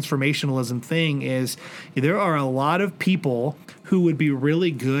this transformationalism thing is there are a lot of people who would be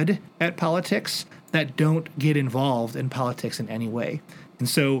really good at politics that don't get involved in politics in any way. And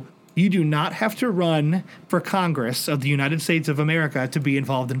so you do not have to run for Congress of the United States of America to be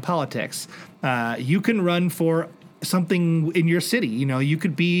involved in politics. You can run for something in your city. You know, you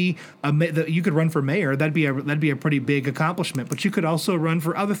could be you could run for mayor. That'd be a pretty big accomplishment. But you could also run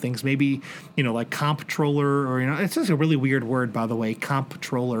for other things. Maybe, you know, like comptroller, or, you know, it's just a really weird word, by the way,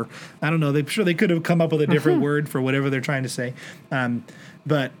 comptroller. I don't know. I'm sure they could have come up with a different word for whatever they're trying to say.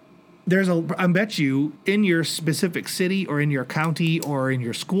 But I bet you in your specific city or in your county or in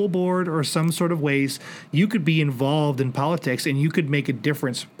your school board or some sort of ways, you could be involved in politics and you could make a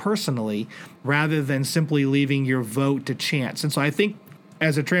difference personally rather than simply leaving your vote to chance. And so I think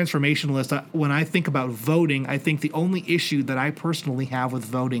as a transformationalist, when I think about voting, I think the only issue that I personally have with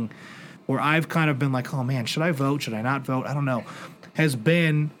voting, where I've kind of been like, oh man, should I vote? Should I not vote? I don't know, has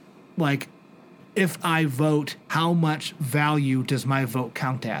been like, if I vote, how much value does my vote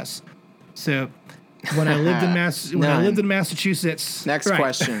count as? So when I lived in Massachusetts, next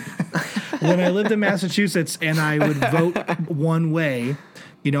question. When I lived in Massachusetts and I would vote one way,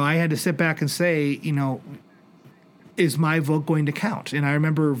 you know, I had to sit back and say, you know, is my vote going to count? And I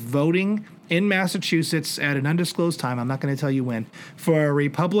remember voting in Massachusetts at an undisclosed time, I'm not going to tell you when, for a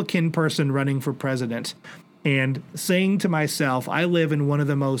Republican person running for president and saying to myself, I live in one of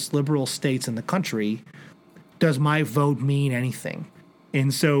the most liberal states in the country. Does my vote mean anything?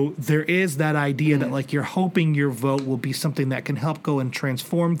 And so there is that idea that like you're hoping your vote will be something that can help go and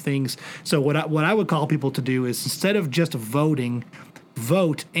transform things. So what I would call people to do is, instead of just voting,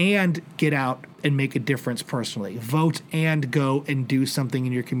 vote and get out and make a difference personally. Vote and go and do something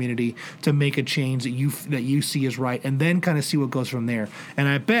in your community to make a change that you see is right, and then kind of see what goes from there. And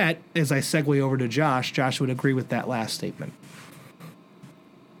I bet, as I segue over to Josh would agree with that last statement.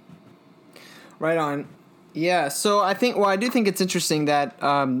 Right on. Yeah, so I do think it's interesting that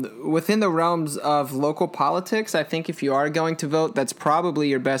within the realms of local politics, I think if you are going to vote, that's probably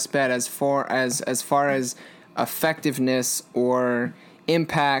your best bet as far as effectiveness or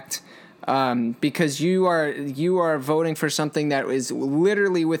impact, because you are voting for something that is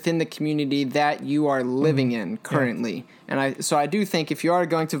literally within the community that you are living in currently. Yeah. And I do think if you are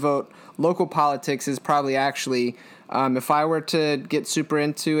going to vote, local politics is probably actually, if I were to get super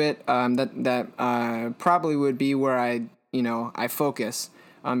into it, that probably would be where I focus,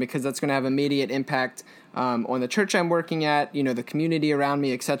 because that's going to have immediate impact on the church I'm working at, the community around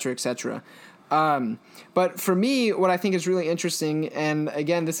me, et cetera, et cetera. But for me, what I think is really interesting, and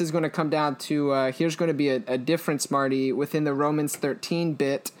again, this is going to come down to, here's going to be a difference, Marty, within the Romans 13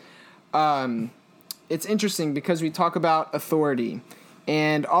 bit. It's interesting because we talk about authority.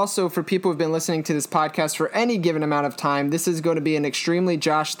 And also, for people who've been listening to this podcast for any given amount of time, this is going to be an extremely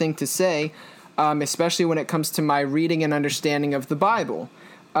Josh thing to say, especially when it comes to my reading and understanding of the Bible.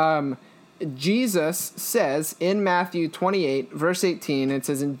 Jesus says in Matthew 28, verse 18, it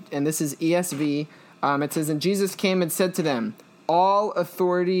says, and this is ESV, it says, and Jesus came and said to them, all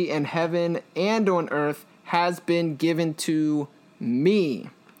authority in heaven and on earth has been given to me.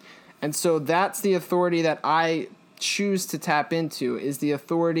 And so that's the authority that I choose to tap into, is the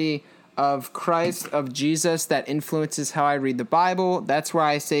authority of Christ, of Jesus, that influences how I read the Bible. That's where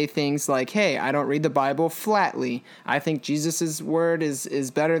I say things like, hey, I don't read the Bible flatly. I think Jesus' word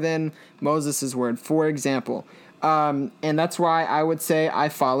is better than Moses' word, for example. And that's why I would say I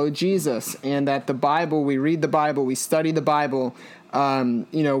follow Jesus, and that the Bible, we read the Bible, we study the Bible,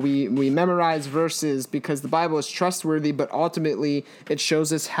 we memorize verses because the Bible is trustworthy, but ultimately it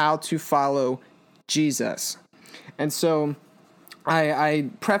shows us how to follow Jesus. And so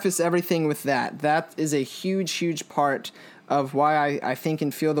I preface everything with that. That is a huge, huge part of why I think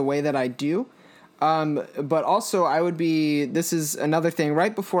and feel the way that I do. But also this is another thing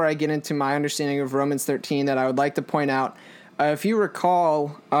right before I get into my understanding of Romans 13 that I would like to point out. If you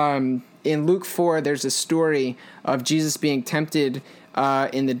recall, in Luke 4, there's a story of Jesus being tempted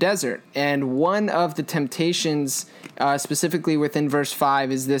in the desert. And one of the temptations, specifically within verse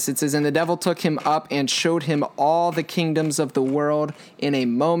 5, is this. It says, and the devil took him up and showed him all the kingdoms of the world in a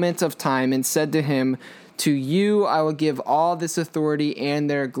moment of time, and said to him, to you I will give all this authority and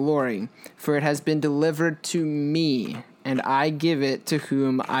their glory, for it has been delivered to me, and I give it to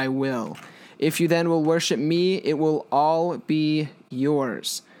whom I will. If you then will worship me, it will all be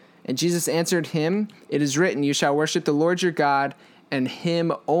yours. And Jesus answered him, it is written, you shall worship the Lord your God, and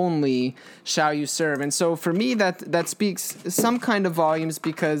him only shall you serve. And so for me, that speaks some kind of volumes,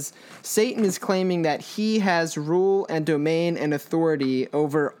 because Satan is claiming that he has rule and domain and authority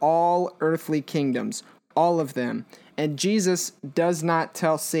over all earthly kingdoms, all of them. And Jesus does not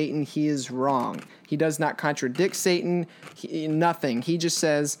tell Satan he is wrong. He does not contradict Satan, nothing. He just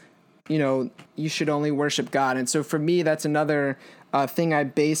says, you should only worship God. And so for me, that's another thing I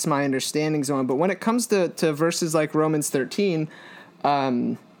base my understandings on. But when it comes to verses like Romans 13,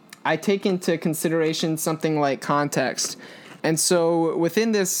 I take into consideration something like context. And so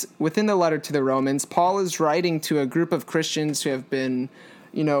within the letter to the Romans, Paul is writing to a group of Christians who have been,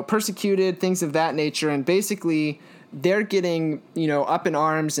 persecuted, things of that nature. And basically they're getting, up in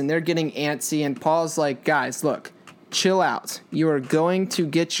arms, and they're getting antsy. And Paul's like, guys, look, chill out. You are going to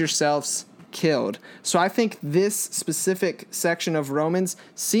get yourselves killed. So I think this specific section of Romans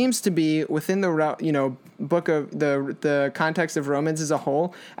seems to be within the book of the context of Romans as a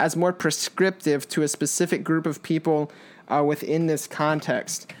whole, as more prescriptive to a specific group of people within this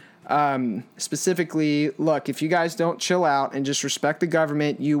context. Specifically, look, if you guys don't chill out and just respect the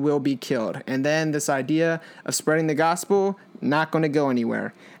government, you will be killed. And then this idea of spreading the gospel, not going to go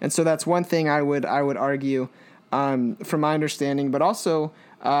anywhere. And so that's one thing I would argue from my understanding. But also,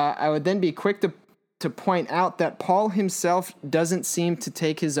 I would then be quick to point out that Paul himself doesn't seem to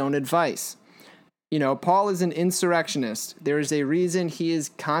take his own advice. Paul is an insurrectionist. There is a reason he is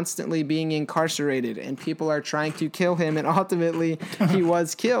constantly being incarcerated, and people are trying to kill him, and ultimately he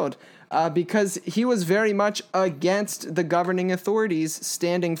was killed because he was very much against the governing authorities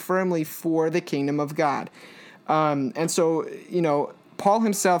standing firmly for the kingdom of God. And so, Paul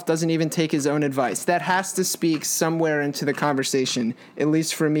himself doesn't even take his own advice. That has to speak somewhere into the conversation. At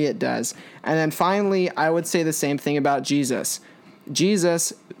least for me, it does. And then finally, I would say the same thing about Jesus.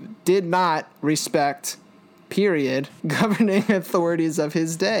 Jesus did not respect, period, governing authorities of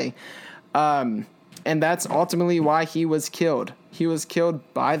his day. And that's ultimately why he was killed. He was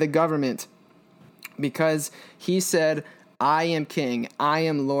killed by the government because he said, I am king, I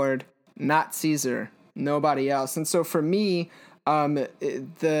am Lord, not Caesar, nobody else. And so for me,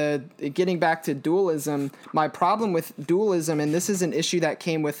 getting back to dualism, my problem with dualism, and this is an issue that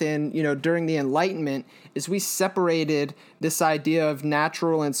came within, during the Enlightenment, is we separated this idea of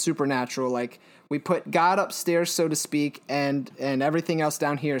natural and supernatural. Like we put God upstairs, so to speak, and everything else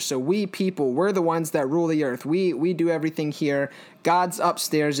down here. So we people, we're the ones that rule the earth. We do everything here. God's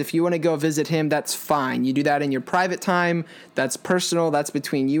upstairs. If you want to go visit him, that's fine. You do that in your private time. That's personal. That's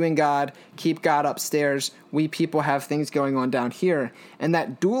between you and God. Keep God upstairs. We people have things going on down here. And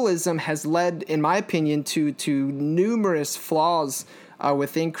that dualism has led, in my opinion, to numerous flaws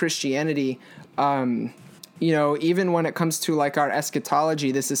within Christianity. Even when it comes to like our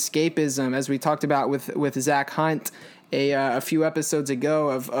eschatology, this escapism, as we talked about with Zach Hunt a few episodes ago,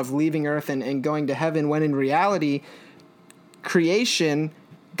 of leaving earth and going to heaven, when in reality, creation,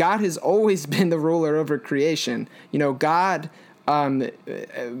 God has always been the ruler over creation. God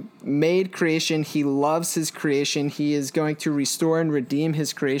made creation. He loves his creation. He is going to restore and redeem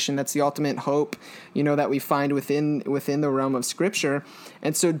his creation. That's the ultimate hope, that we find within the realm of Scripture.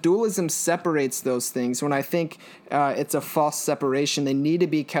 And so dualism separates those things. When I think it's a false separation, they need to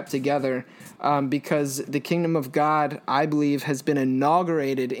be kept together because the kingdom of God, I believe, has been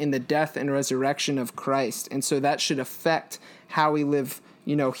inaugurated in the death and resurrection of Christ. And so that should affect how we live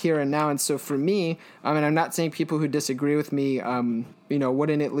here and now. And so for me, and I'm not saying people who disagree with me,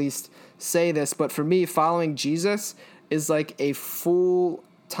 wouldn't at least say this, but for me, following Jesus is like a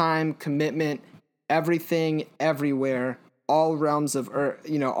full-time commitment, everything, everywhere, all realms of earth,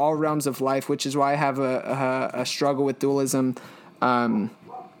 all realms of life, which is why I have a struggle with dualism,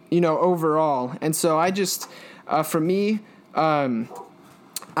 overall. And so I just, for me,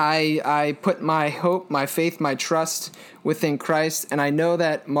 I put my hope, my faith, my trust within Christ, and I know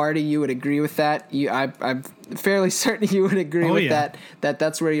that, Marty, you would agree with that. I'm fairly certain you would agree with that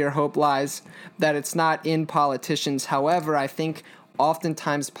that's where your hope lies, that it's not in politicians. However, I think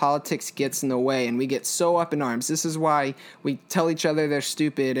oftentimes politics gets in the way, and we get so up in arms. This is why we tell each other they're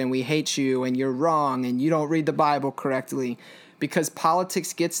stupid, and we hate you, and you're wrong, and you don't read the Bible correctly, because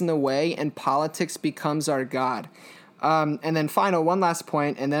politics gets in the way, and politics becomes our God. And then one last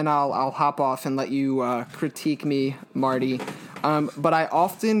point, and then I'll hop off and let you critique me, Marty. But I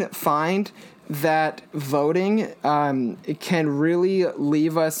often find that voting can really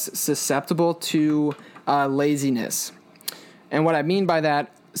leave us susceptible to laziness. And what I mean by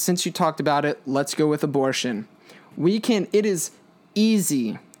that, since you talked about it, let's go with abortion. It is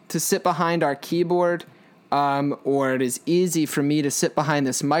easy to sit behind our keyboard, or it is easy for me to sit behind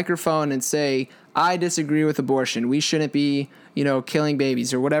this microphone and say, I disagree with abortion. We shouldn't be, killing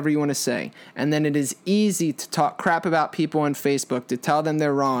babies, or whatever you want to say. And then it is easy to talk crap about people on Facebook, to tell them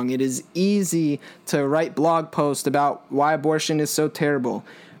they're wrong. It is easy to write blog posts about why abortion is so terrible.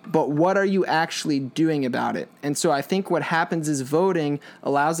 But what are you actually doing about it? And so I think what happens is voting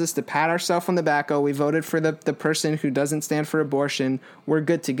allows us to pat ourselves on the back. Oh, we voted for the person who doesn't stand for abortion. We're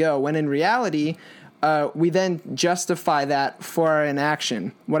good to go. When in reality, we then justify that for our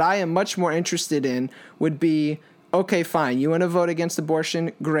inaction. What I am much more interested in would be, okay, fine, you want to vote against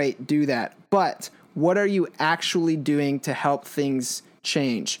abortion? Great, do that. But what are you actually doing to help things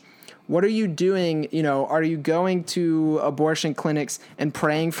change? What are you doing? Are you going to abortion clinics and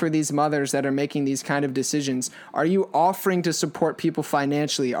praying for these mothers that are making these kind of decisions? Are you offering to support people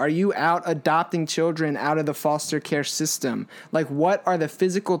financially? Are you out adopting children out of the foster care system? Like, what are the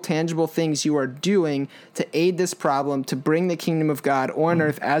physical, tangible things you are doing to aid this problem, to bring the kingdom of God on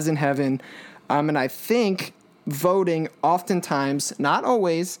earth as in heaven? And I think voting oftentimes, not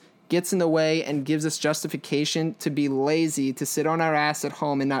always, gets in the way and gives us justification to be lazy, to sit on our ass at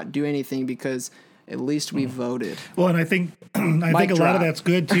home and not do anything because at least we voted. Well, and I think a lot of that's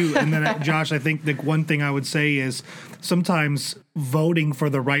good too. And then, Josh, I think the one thing I would say is sometimes voting for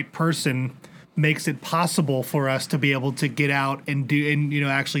the right person makes it possible for us to be able to get out and do and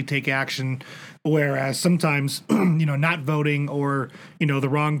actually take action, whereas sometimes not voting or the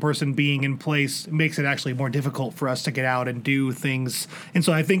wrong person being in place makes it actually more difficult for us to get out and do things. And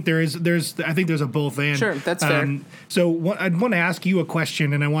so I think there's a both and. Sure, that's fair. So I want to ask you a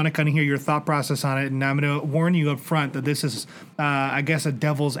question, and I want to kind of hear your thought process on it, and I'm going to warn you up front that this is I guess a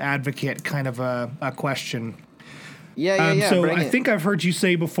devil's advocate kind of a question. Yeah. So I think I've heard you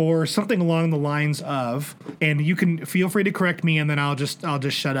say before something along the lines of, and you can feel free to correct me, and then I'll just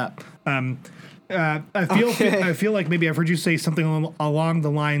shut up. I feel like maybe I've heard you say something along the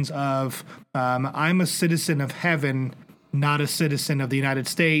lines of, "I'm a citizen of heaven, not a citizen of the United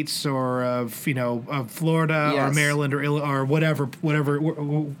States or of Florida or Maryland or whatever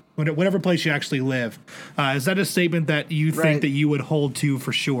place you actually live." Is that a statement that you think that you would hold to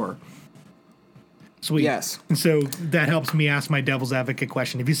for sure? Sweet. Yes. And so that helps me ask my devil's advocate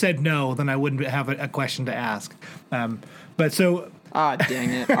question. If you said no, then I wouldn't have a question to ask. But so. Ah, dang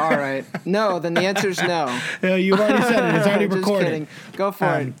it. All right. No, then the answer is no. You've already said it. It's already Just recorded. Kidding. Go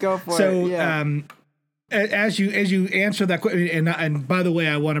for it. Go for so, it. Yeah. As you answer that question, and by the way,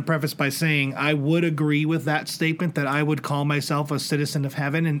 I want to preface by saying I would agree with that statement that I would call myself a citizen of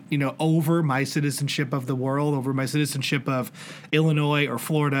heaven, and over my citizenship of the world, over my citizenship of Illinois or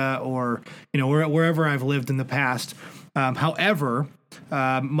Florida or wherever I've lived in the past. However,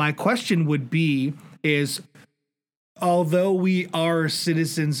 my question would be is, although we are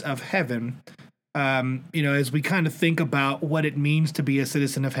citizens of heaven, as we kind of think about what it means to be a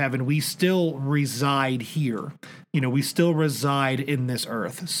citizen of heaven, we still reside here. We still reside in this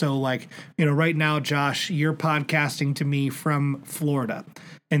earth. So right now, Josh, you're podcasting to me from Florida.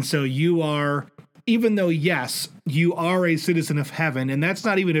 And so you are, even though, yes, you are a citizen of heaven, and that's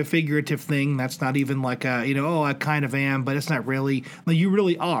not even a figurative thing. That's not even like I kind of am, but it's not really. You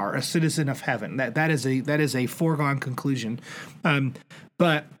really are a citizen of heaven. That is a foregone conclusion.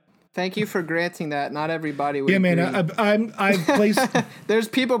 But thank you for granting that. Not everybody would. Yeah, man. Agree. I've placed. There's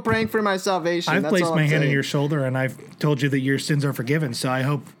people praying for my salvation. I've That's placed all my I'm hand on saying. your shoulder, and I've told you that your sins are forgiven. So I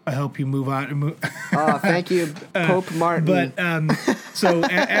hope you move on. Oh, thank you, Pope Martin. But so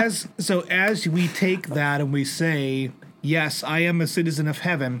as we take that and we say, yes, I am a citizen of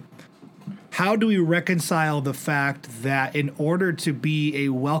heaven. How do we reconcile the fact that in order to be a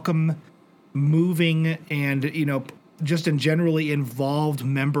welcome, moving, and just in generally involved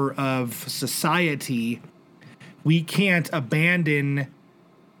member of society, we can't abandon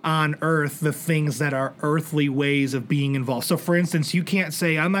on earth the things that are earthly ways of being involved? So for instance, you can't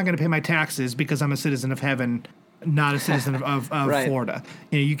say, I'm not going to pay my taxes because I'm a citizen of heaven, not a citizen of right. Florida.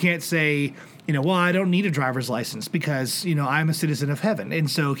 You can't say, well, I don't need a driver's license because, I'm a citizen of heaven.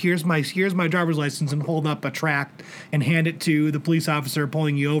 And so here's my driver's license, and hold up a tract and hand it to the police officer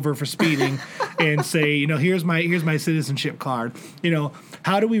pulling you over for speeding and say, here's my citizenship card.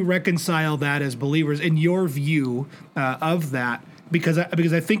 How do we reconcile that as believers in your view of that? Because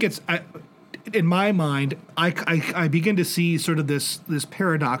I think it's in my mind, I begin to see sort of this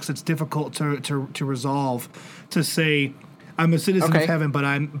paradox that's difficult to resolve. To say, I'm a citizen of heaven, but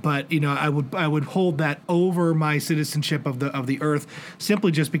I would hold that over my citizenship of the earth,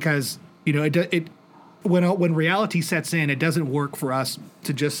 simply just because when reality sets in, it doesn't work for us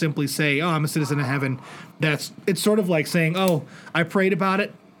to just simply say, oh, I'm a citizen of heaven. It's sort of like saying, oh, I prayed about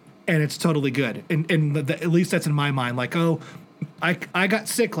it and it's totally good, and at least that's in my mind. Like, oh, I got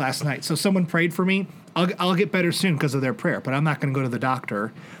sick last night, so someone prayed for me. I'll get better soon because of their prayer, but I'm not going to go to the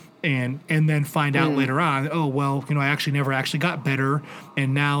doctor and then find out later on, oh, well, I actually never actually got better,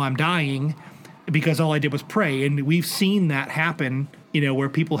 and now I'm dying because all I did was pray. And we've seen that happen, where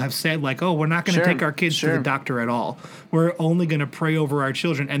people have said like, oh, we're not going to take our kids to the doctor at all. We're only going to pray over our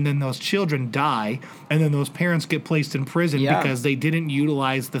children. And then those children die, and then those parents get placed in prison because they didn't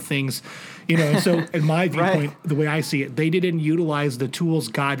utilize the things, So in my viewpoint, the way I see it, they didn't utilize the tools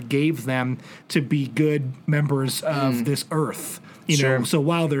God gave them to be good members of this earth. So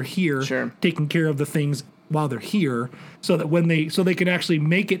while they're here, taking care of the things while they're here, so that they can actually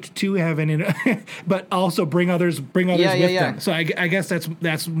make it to heaven, and but also bring others with them. So I guess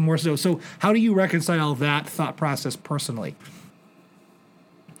that's more so. So how do you reconcile that thought process personally?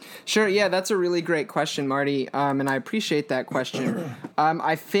 Sure. Yeah, that's a really great question, Marty, and I appreciate that question.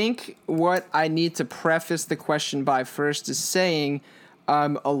 I think what I need to preface the question by first is saying,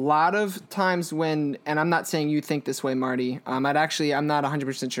 a lot of times when, and I'm not saying you think this way, Marty, I'm not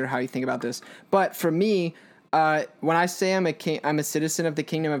 100% sure how you think about this, but for me, when I say I'm a citizen of the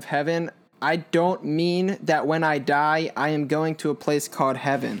kingdom of heaven, I don't mean that when I die, I am going to a place called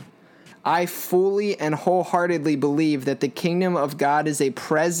heaven. I fully and wholeheartedly believe that the kingdom of God is a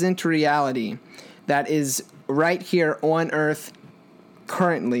present reality that is right here on earth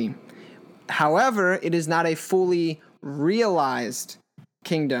currently. However, it is not a fully realized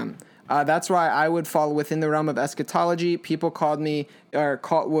kingdom. That's why I would fall within the realm of eschatology. People called me,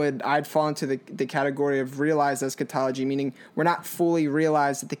 I'd fall into the category of realized eschatology, meaning we're not fully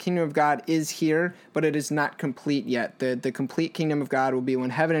realized that the kingdom of God is here, but it is not complete yet. The complete kingdom of God will be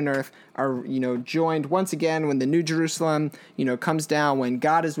when heaven and earth are, joined once again, when the New Jerusalem, comes down, when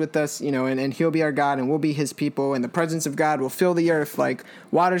God is with us, and he'll be our God and we'll be his people, and the presence of God will fill the earth like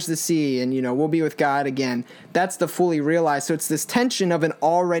waters the sea, and, we'll be with God again. That's the fully realized. So it's this tension of an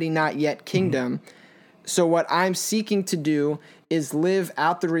already not yet kingdom. So what I'm seeking to do is live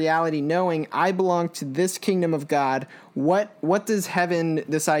out the reality knowing I belong to this kingdom of God. What does heaven,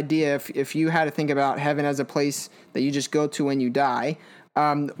 this idea, if you had to think about heaven as a place that you just go to when you die,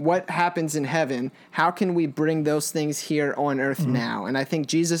 what happens in heaven? How can we bring those things here on earth now? And I think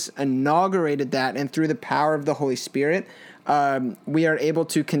Jesus inaugurated that, and through the power of the Holy Spirit, we are able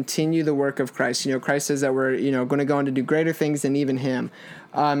to continue the work of Christ. Christ says that we're, going to go on to do greater things than even him.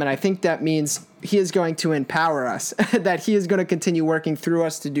 And I think that means he is going to empower us, that he is going to continue working through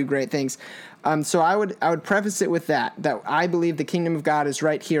us to do great things. So I would preface it with that I believe the kingdom of God is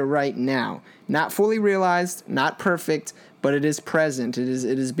right here, right now. Not fully realized, not perfect, but it is present. It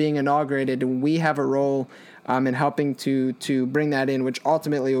is being inaugurated, and we have a role in helping to bring that in, which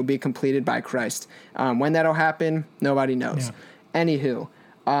ultimately will be completed by Christ. When that'll happen, nobody knows. Yeah. Anywho,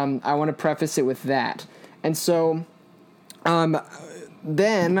 I want to preface it with that. And so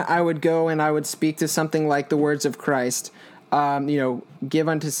then I would go and I would speak to something like the words of Christ. Give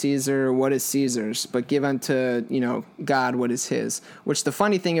unto Caesar what is Caesar's, but give unto, God what is his. Which the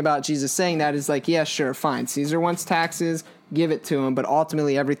funny thing about Jesus saying that is like, yeah, sure, fine. Caesar wants taxes, give it to him, but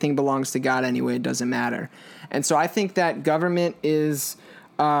ultimately everything belongs to God anyway. It doesn't matter. And so I think that government is,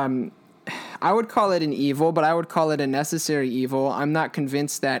 I would call it an evil, but I would call it a necessary evil. I'm not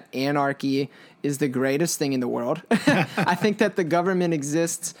convinced that anarchy is the greatest thing in the world. I think that the government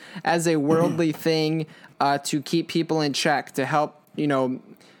exists as a worldly thing to keep people in check, to help,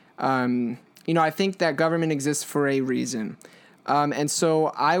 I think that government exists for a reason. And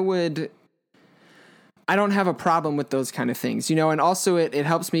so I don't have a problem with those kind of things, and also it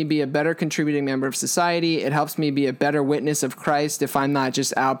helps me be a better contributing member of society. It helps me be a better witness of Christ if I'm not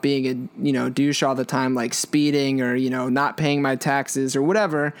just out being a, douche all the time, like speeding or, not paying my taxes or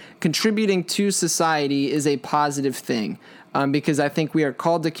whatever. Contributing to society is a positive thing, because I think we are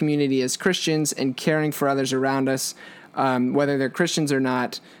called to community as Christians, and caring for others around us, whether they're Christians or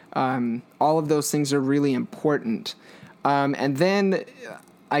not. All of those things are really important. And then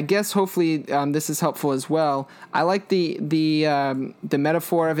I guess hopefully this is helpful as well. I like the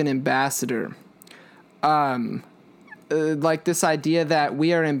metaphor of an ambassador, like this idea that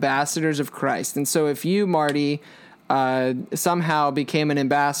we are ambassadors of Christ. And so if you, Marty, somehow became an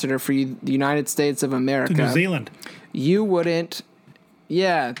ambassador for the United States of America, to New Zealand, you wouldn't.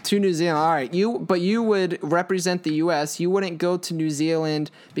 Yeah, to New Zealand. All right. You would represent the U.S. You wouldn't go to New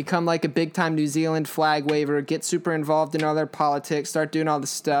Zealand, become like a big-time New Zealand flag waver, get super involved in all their politics, start doing all this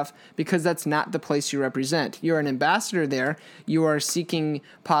stuff, because that's not the place you represent. You're an ambassador there. You are seeking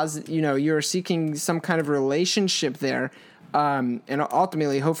you're seeking some kind of relationship there, and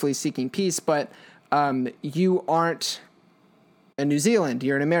ultimately, hopefully, seeking peace. But you aren't in New Zealand,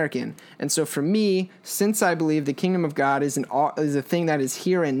 you're an American. And so for me, since I believe the kingdom of God is a thing that is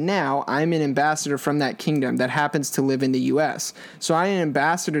here and now, I'm an ambassador from that kingdom that happens to live in the U.S. So I'm an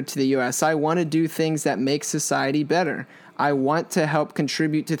ambassador to the U.S. I want to do things that make society better. I want to help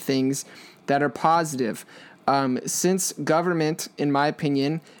contribute to things that are positive. Since government, in my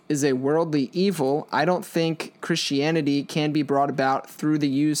opinion, is a worldly evil, I don't think Christianity can be brought about through the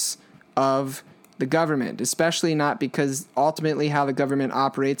use of the government, especially not because ultimately how the government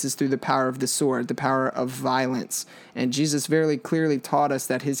operates is through the power of the sword, the power of violence. And Jesus very clearly taught us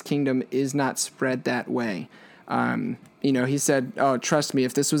that his kingdom is not spread that way. He said, oh, trust me,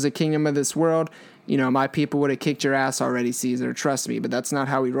 if this was a kingdom of this world, my people would have kicked your ass already, Caesar. Trust me, but that's not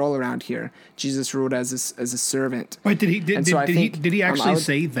how we roll around here. Jesus ruled as a servant. Wait, did he actually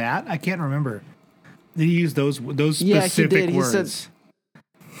say that? I can't remember. Did he use those specific words? He said,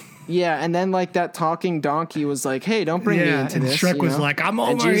 yeah, and then like that talking donkey was like, "Hey, don't bring me into and this." Shrek was like, "I'm over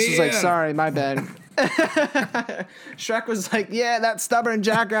here." And Jesus was like, "Sorry, my bad." Shrek was like, "Yeah, that stubborn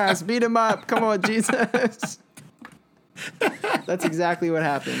jackass, beat him up. Come on, Jesus." That's exactly what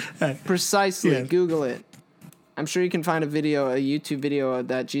happened. Precisely. Yeah. Google it. I'm sure you can find a YouTube video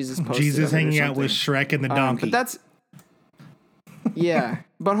that Jesus posted. Jesus hanging out with Shrek and the donkey. But Yeah.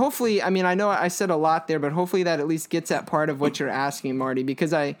 But hopefully, I mean, I know I said a lot there, but hopefully that at least gets at part of what you're asking, Marty,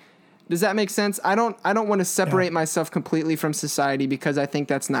 because does that make sense? I don't want to separate myself completely from society because I think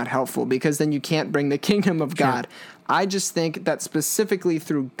that's not helpful, because then you can't bring the kingdom of God. I just think that specifically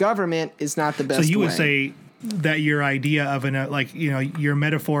through government is not the best way. So you would say that your idea of your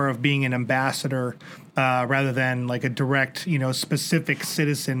metaphor of being an ambassador rather than like a direct, specific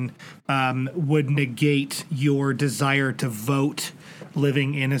citizen would negate your desire to vote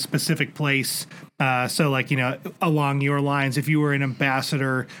living in a specific place. So along your lines, if you were an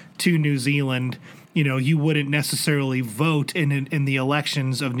ambassador to New Zealand, you wouldn't necessarily vote in the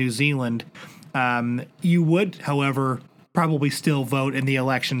elections of New Zealand. You would, however, probably still vote in the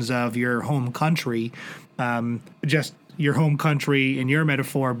elections of your home country. Just your home country, in your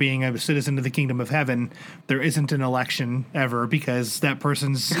metaphor, being a citizen of the kingdom of heaven, there isn't an election ever because that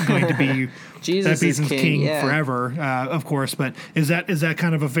person's going to be Jesus that person's is king forever, of course. But is that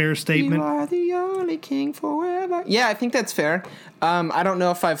kind of a fair statement? You are the only king forever. Yeah, I think that's fair. I don't know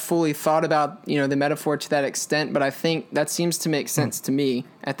if I've fully thought about the metaphor to that extent, but I think that seems to make sense to me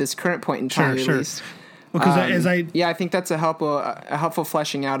at this current point in time, at least. Because I think that's a helpful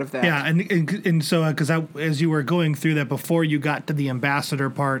fleshing out of that. Yeah, and so because as you were going through that before you got to the ambassador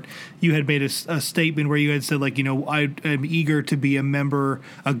part, you had made a statement where you had said I am eager to be a member,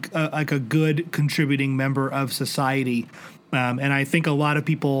 like a good contributing member of society, and I think a lot of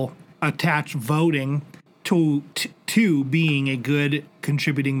people attach voting to being a good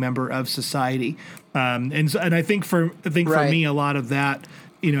contributing member of society, and I think for me a lot of that.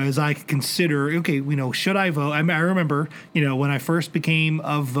 As I consider, okay, should I vote? I remember, when I first became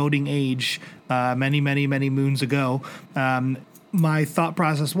of voting age, many, many, many moons ago, my thought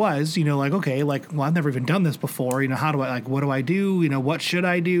process was, well, I've never even done this before. How do I, what do I do? What should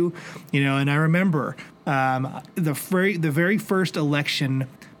I do? And I remember the very first election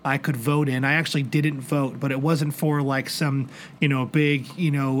I could vote in. I actually didn't vote, but it wasn't for some, big,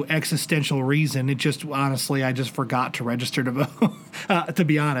 existential reason. It just, honestly, I just forgot to register to vote, to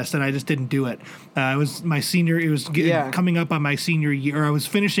be honest, and I just didn't do it. It was my coming up on my senior year, or I was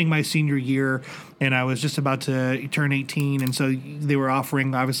finishing my senior year, and I was just about to turn 18, and so they were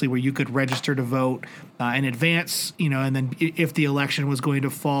offering, obviously, where you could register to vote in advance, and then if the election was going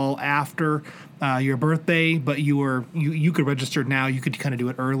to fall after your birthday, but you could register now. You could kind of do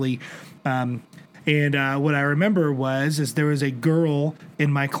it early. And what I remember is there was a girl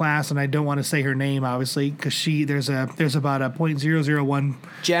in my class, and I don't want to say her name, obviously, because there's about a 0.001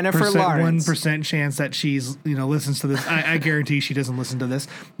 Jennifer Lawrence 1% chance that she's listens to this. I guarantee she doesn't listen to this,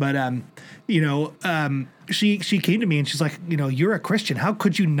 but she came to me and she's like, you're a Christian. How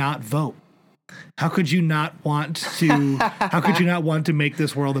could you not vote? How could you not want to? How could you not want to make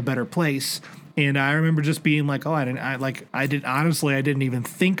this world a better place? And I remember just being like, oh, I didn't even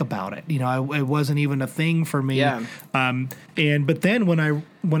think about it. It wasn't even a thing for me. Yeah. But then when I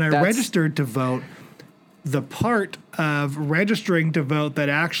registered to vote, the part of registering to vote that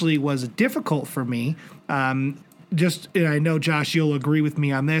actually was difficult for me, and I know, Josh, you'll agree with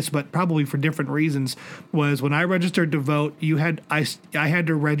me on this, but probably for different reasons, was when I registered to vote, I had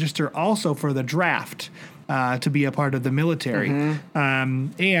to register also for the draft. To be a part of the military.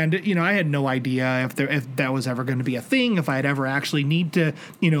 And, I had no idea if that was ever going to be a thing, if I'd ever actually need to,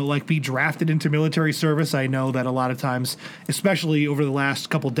 be drafted into military service. I know that a lot of times, especially over the last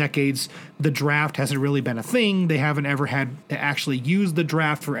couple decades, the draft hasn't really been a thing. They haven't ever had to actually use the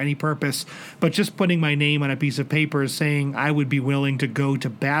draft for any purpose, but just putting my name on a piece of paper saying I would be willing to go to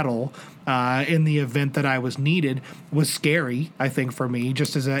battle in the event that I was needed was scary, I think, for me,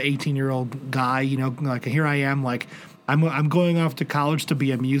 just as an 18-year-old guy, here I am, I'm going off to college to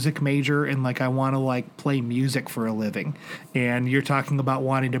be a music major, and I want to play music for a living, and you're talking about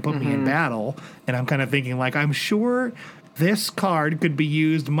wanting to put me in battle, and I'm kind of thinking I'm sure this card could be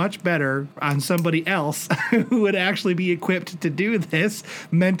used much better on somebody else who would actually be equipped to do this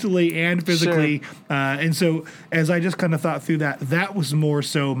mentally and physically. Sure. And so as I just kind of thought through that was more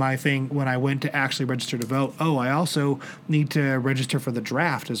so my thing when I went to actually register to vote. Oh, I also need to register for the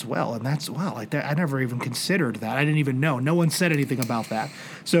draft as well. And that's, wow, I never even considered that. I didn't even know. No one said anything about that.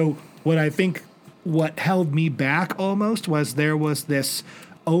 So what held me back almost was there was this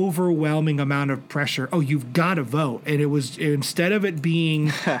overwhelming amount of pressure. Oh, you've got to vote. And it was, instead of it being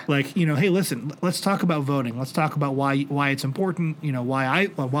hey, listen, let's talk about voting. Let's talk about why it's important. Why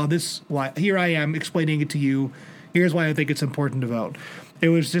here I am explaining it to you. Here's why I think it's important to vote. It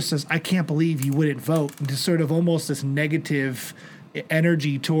was just this, I can't believe you wouldn't vote. Just sort of almost this negative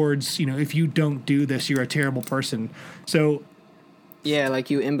energy towards, if you don't do this, you're a terrible person. So Yeah, like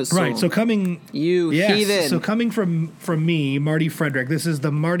you imbecile. Right. So coming, heathen. So coming from me, Marty Frederick. This is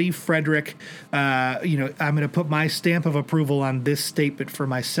the Marty Frederick. I'm going to put my stamp of approval on this statement for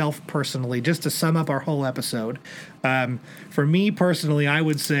myself personally, just to sum up our whole episode. For me personally, I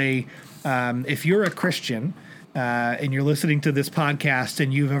would say, if you're a Christian. And you're listening to this podcast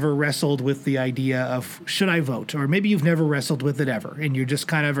and you've ever wrestled with the idea of should I vote? Or maybe you've never wrestled with it ever. And you just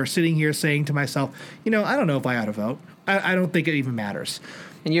kind of are sitting here saying to myself, I don't know if I ought to vote. I don't think it even matters.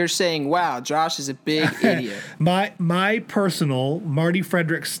 And you're saying, wow, Josh is a big idiot. My personal Marty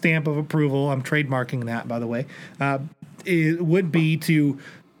Frederick stamp of approval, I'm trademarking that, by the way, it would be to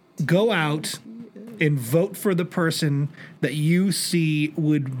go out and vote for the person that you see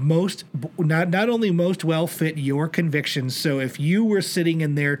would not only most well fit your convictions. So if you were sitting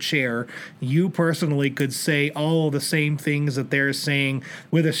in their chair, you personally could say all the same things that they're saying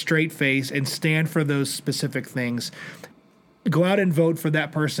with a straight face and stand for those specific things. Go out and vote for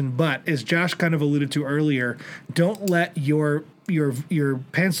that person. But as Josh kind of alluded to earlier, don't let your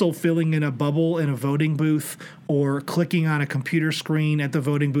pencil filling in a bubble in a voting booth or clicking on a computer screen at the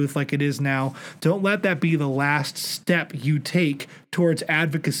voting booth like it is now, don't let that be the last step you take towards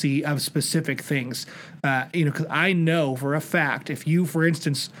advocacy of specific things. Because I know for a fact, if you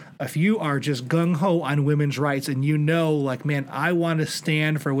are just gung-ho on women's rights and like, man, I want to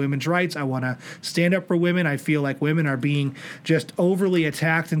stand for women's rights. I want to stand up for women. I feel like women are being just overly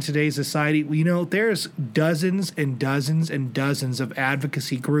attacked in today's society. There's dozens and dozens and dozens of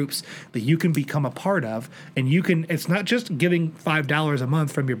advocacy groups that you can become a part of. And it's not just giving $5 a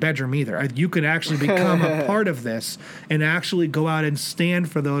month from your bedroom either. You can actually become a part of this and actually go out and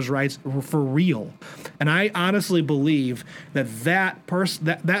stand for those rights for real. And I honestly believe that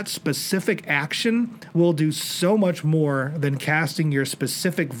specific action will do so much more than casting your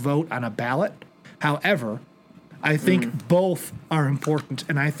specific vote on a ballot. However, I think both are important.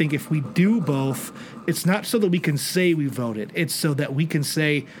 And I think if we do both, it's not so that we can say we voted. It's so that we can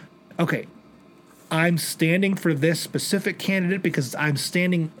say, okay, I'm standing for this specific candidate because I'm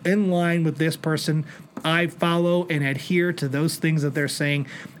standing in line with this person. I follow and adhere to those things that they're saying.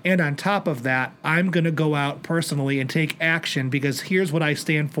 And on top of that, I'm going to go out personally and take action because here's what I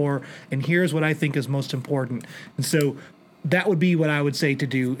stand for and here's what I think is most important. And so that would be what I would say to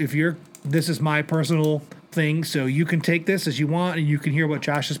do. This is my personal thing, so you can take this as you want and you can hear what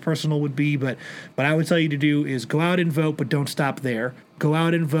Josh's personal would be. But what I would tell you to do is go out and vote, but don't stop there. Go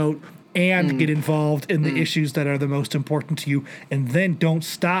out and vote and get involved in the issues that are the most important to you. And then don't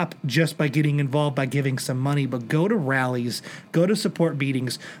stop just by getting involved by giving some money, but go to rallies, go to support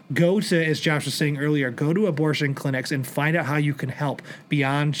meetings, go to, as Josh was saying earlier, go to abortion clinics and find out how you can help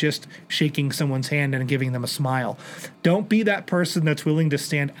beyond just shaking someone's hand and giving them a smile. Don't be that person that's willing to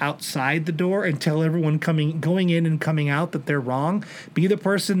stand outside the door and tell everyone going in and coming out that they're wrong. Be the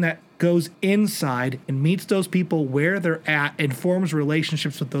person that goes inside and meets those people where they're at and forms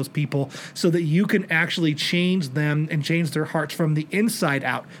relationships with those people so that you can actually change them and change their hearts from the inside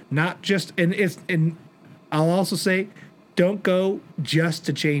out, not just, and I'll also say, don't go just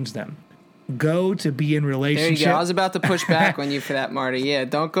to change them. Go to be in relationship. There you go. I was about to push back on you for that, Marty. Yeah,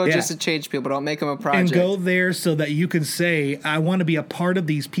 don't go just to change people. Don't make them a project. And go there so that you can say, I want to be a part of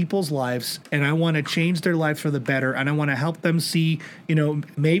these people's lives, and I want to change their lives for the better, and I want to help them see,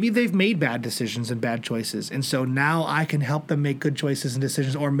 maybe they've made bad decisions and bad choices, and so now I can help them make good choices and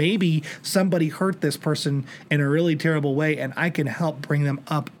decisions. Or maybe somebody hurt this person in a really terrible way, and I can help bring them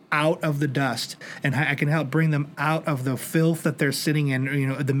up out of the dust, and I can help bring them out of the filth that they're sitting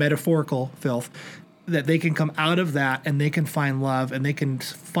in, the metaphorical filth, that they can come out of that and they can find love and they can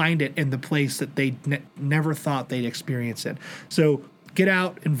find it in the place that they never thought they'd experience it. So get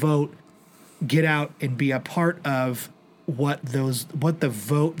out and vote, get out and be a part of what the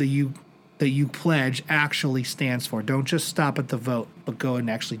vote that you pledge actually stands for. Don't just stop at the vote, but go and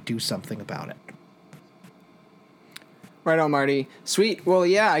actually do something about it. Right on, Marty. Sweet. Well,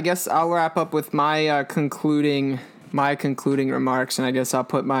 yeah, I guess I'll wrap up with my concluding remarks, and I guess I'll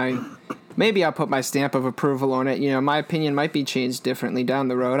put my stamp of approval on it. My opinion might be changed differently down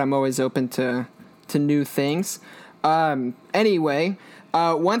the road. I'm always open to new things. Anyway,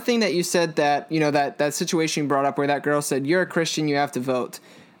 one thing that you said that that situation you brought up where that girl said, "You're a Christian, you have to vote."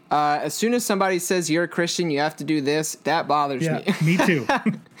 As soon as somebody says you're a Christian, you have to do this. That bothers me. Me too.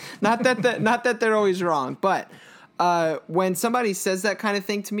 Not that they're always wrong, but. When somebody says that kind of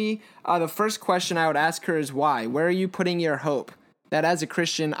thing to me, the first question I would ask her is why? Where are you putting your hope that as a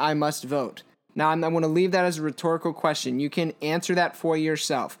Christian I must vote? Now, I'm going to leave that as a rhetorical question. You can answer that for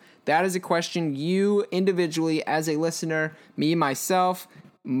yourself. That is a question you individually, as a listener, me, myself,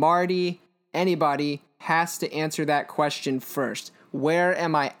 Marty, anybody, has to answer that question first. where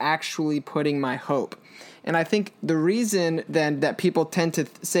am I actually putting my hope? And I think the reason then that people tend to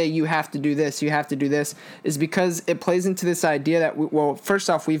say you have to do this, is because it plays into this idea that, first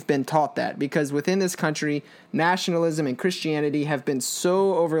off, we've been taught that, because within this country, nationalism and Christianity have been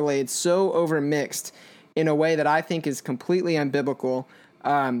so overlaid, so overmixed in a way that I think is completely unbiblical.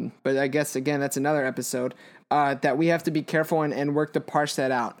 But I guess, again, that's another episode, that we have to be careful and work to parse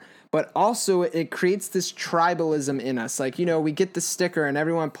that out. But also it creates this tribalism in us. Like, we get the sticker and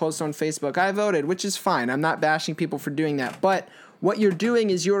everyone posts on Facebook, I voted, which is fine. I'm not bashing people for doing that. But what you're doing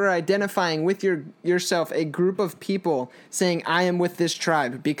is you're identifying with yourself a group of people saying, I am with this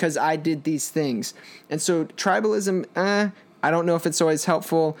tribe because I did these things. And so tribalism, I don't know if it's always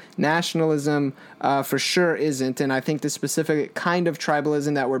helpful. Nationalism for sure isn't. And I think the specific kind of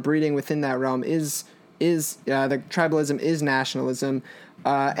tribalism that we're breeding within that realm is the tribalism is nationalism.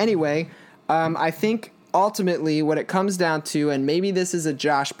 Anyway, I think ultimately what it comes down to, and maybe this is a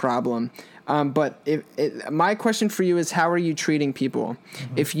Josh problem, but my question for you is, how are you treating people?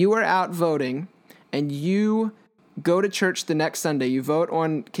 Mm-hmm. If you are out voting and you go to church the next Sunday,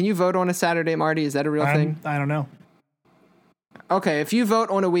 can you vote on a Saturday, Marty? Is that a real thing? I don't know. Okay, if you vote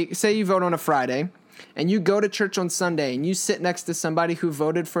on a week, say you vote on a Friday, and you go to church on Sunday and you sit next to somebody who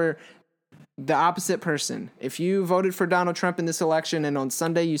voted for the opposite person. If you voted for Donald Trump in this election and on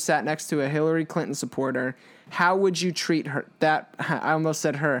Sunday you sat next to a Hillary Clinton supporter, how would you treat her? I almost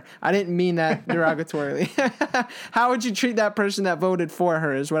said her. I didn't mean that derogatorily. How would you treat that person that voted for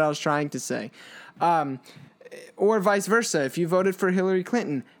her is what I was trying to say. Or vice versa. If you voted for Hillary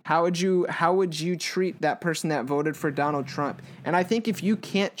Clinton, how would you treat that person that voted for Donald Trump? And I think if you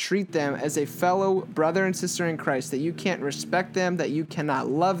can't treat them as a fellow brother and sister in Christ, that you can't respect them, that you cannot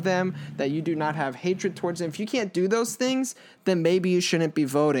love them, that you do not have hatred towards them, if you can't do those things, then maybe you shouldn't be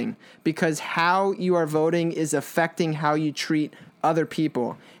voting, because how you are voting is affecting how you treat other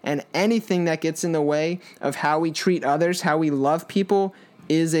people. And anything that gets in the way of how we treat others, how we love people,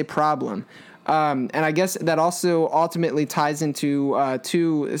 is a problem. And I guess that also ultimately ties into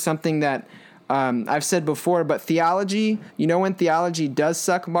to something that I've said before, but theology, when theology does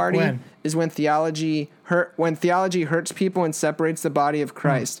suck, Marty, is when theology hurts people and separates the body of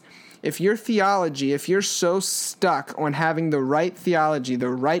Christ. If you're so stuck on having the right theology, the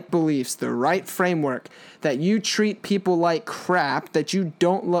right beliefs, the right framework, that you treat people like crap, that you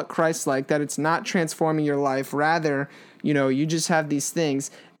don't look Christ-like, that it's not transforming your life, rather, you just have these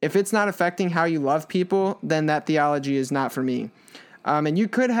things. If it's not affecting how you love people, then that theology is not for me. And you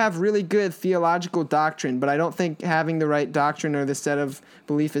could have really good theological doctrine, but I don't think having the right doctrine or the set of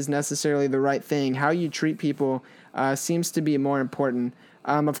belief is necessarily the right thing. How you treat people seems to be more important.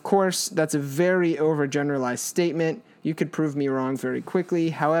 Of course, that's a very overgeneralized statement. You could prove me wrong very quickly.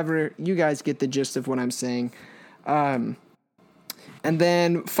 However, you guys get the gist of what I'm saying. And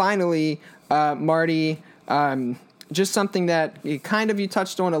then finally, Marty, just something that you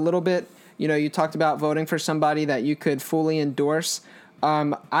touched on a little bit. You talked about voting for somebody that you could fully endorse.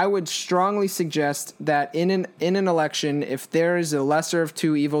 I would strongly suggest that in an election, if there is a lesser of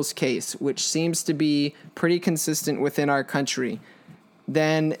two evils case, which seems to be pretty consistent within our country,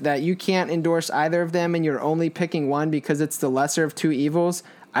 then that you can't endorse either of them and you're only picking one because it's the lesser of two evils,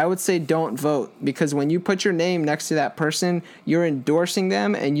 I would say don't vote, because when you put your name next to that person, you're endorsing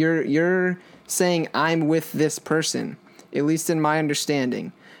them and you're saying I'm with this person, at least in my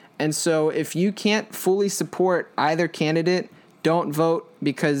understanding. And so if you can't fully support either candidate, don't vote,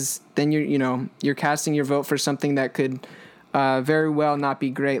 because then you're casting your vote for something that could very well not be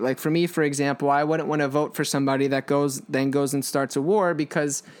great. Like for me, for example, I wouldn't want to vote for somebody that goes and starts a war,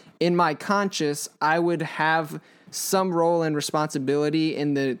 because in my conscience, I would have some role and responsibility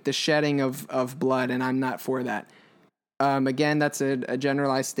in the shedding of blood, and I'm not for that. Again, that's a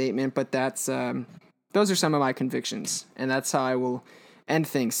generalized statement, but those are some of my convictions, and that's how I will end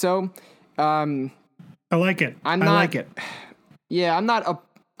things. So, I like it. I like it. Yeah, I'm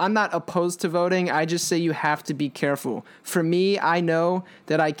not opposed to voting. I just say you have to be careful. For me, I know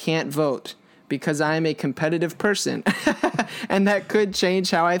that I can't vote because I am a competitive person, and that could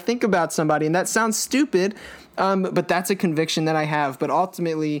change how I think about somebody. And that sounds stupid, but that's a conviction that I have. But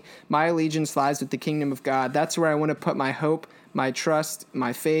ultimately, my allegiance lies with the kingdom of God. That's where I want to put my hope, my trust,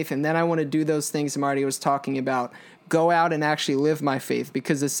 my faith, and then I want to do those things Marty was talking about. Go out and actually live my faith,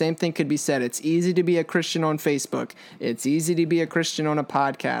 because the same thing could be said. It's easy to be a Christian on Facebook. It's easy to be a Christian on a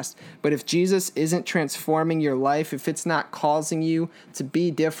podcast. But if Jesus isn't transforming your life, if it's not causing you to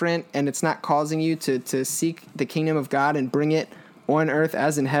be different, and it's not causing you to seek the kingdom of God and bring it on earth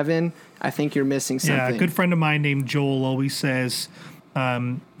as in heaven, I think you're missing something. Yeah, a good friend of mine named Joel always says...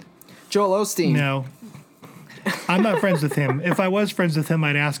 Joel Osteen. No. I'm not friends with him. If I was friends with him,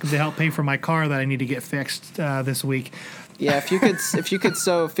 I'd ask him to help pay for my car that I need to get fixed this week. Yeah, if you could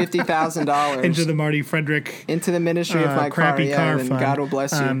sow $50,000 into the Marty Frederick into the ministry of my crappy car then fund. God will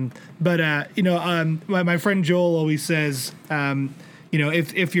bless you. My friend Joel always says,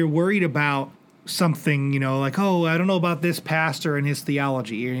 if you're worried about something, like, oh, I don't know about this pastor and his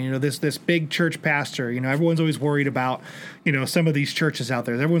theology, this big church pastor, everyone's always worried about, some of these churches out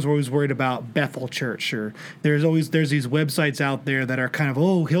there. Everyone's always worried about Bethel Church, or there's these websites out there that are kind of,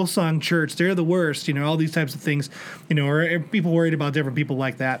 oh, Hillsong Church, they're the worst, all these types of things, or people worried about different people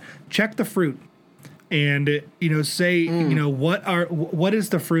like that. Check the fruit. And say what is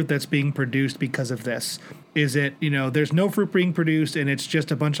the fruit that's being produced because of this? Is it there's no fruit being produced and it's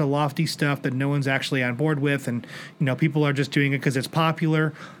just a bunch of lofty stuff that no one's actually on board with, and people are just doing it because it's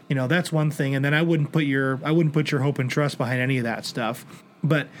popular? That's one thing. And then I wouldn't put your hope and trust behind any of that stuff.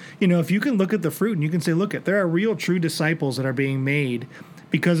 But if you can look at the fruit and you can say, look, there are real true disciples that are being made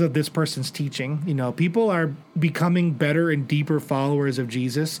because of this person's teaching. People are becoming better and deeper followers of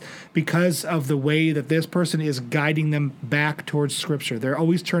Jesus because of the way that this person is guiding them back towards Scripture. They're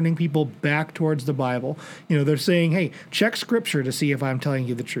always turning people back towards the Bible. They're saying, hey, check Scripture to see if I'm telling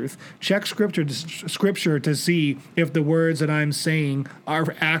you the truth. Check Scripture to see if the words that I'm saying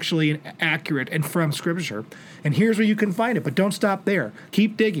are actually accurate and from Scripture. And here's where you can find it, but don't stop there.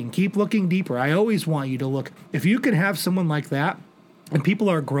 Keep digging, keep looking deeper. I always want you to look. If you can have someone like that, and people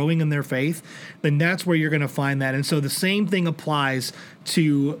are growing in their faith, then that's where you're going to find that. And so the same thing applies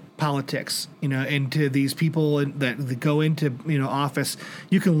to politics, and to these people that go into, office.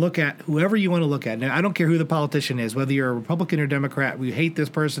 You can look at whoever you want to look at. Now, I don't care who the politician is, whether you're a Republican or Democrat, we hate this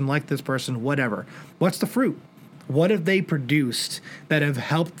person, like this person, whatever. What's the fruit? What have they produced that have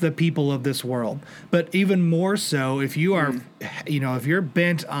helped the people of this world? But even more so, if you are, if you're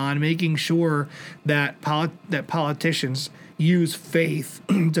bent on making sure that politicians use faith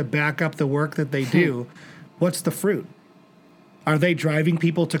to back up the work that they do, what's the fruit? Are they driving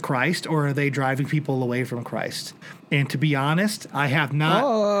people to Christ, or are they driving people away from Christ? And to be honest, I've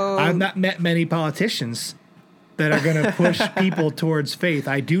not met many politicians that are going to push people towards faith.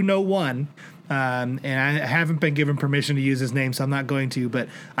 I do know one. And I haven't been given permission to use his name, so I'm not going to. But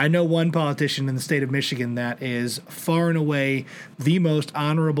I know one politician in the state of Michigan that is far and away the most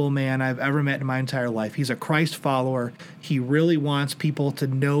honorable man I've ever met in my entire life. He's a Christ follower. He really wants people to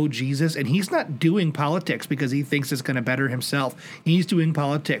know Jesus. And he's not doing politics because he thinks it's going to better himself. He's doing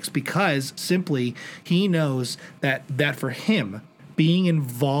politics because simply he knows that for him, being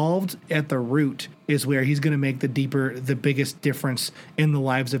involved at the root is where he's going to make the biggest difference in the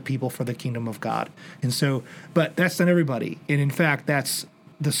lives of people for the kingdom of God. And so, but that's not everybody. And in fact, that's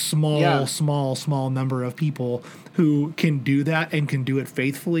the small number of people who can do that and can do it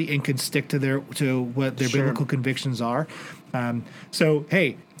faithfully and can stick to what their biblical convictions are. So,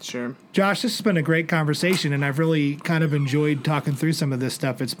 hey, sure, Josh, this has been a great conversation, and I've really kind of enjoyed talking through some of this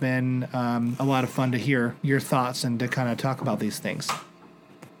stuff. It's been a lot of fun to hear your thoughts and to kind of talk about these things.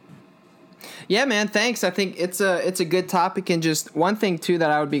 Yeah, man, thanks. I think it's a good topic, and just one thing too that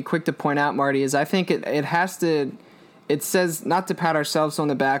I would be quick to point out, Marty, is I think it says, not to pat ourselves on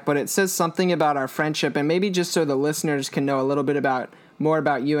the back, but it says something about our friendship, and maybe just so the listeners can know a little bit more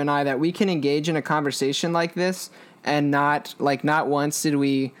about you and I, that we can engage in a conversation like this, and not once did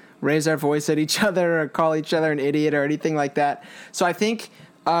we raise our voice at each other or call each other an idiot or anything like that. So I think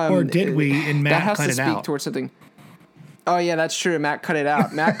or did we? And Matt that has cut to it speak out towards something. Oh yeah, that's true. Matt cut it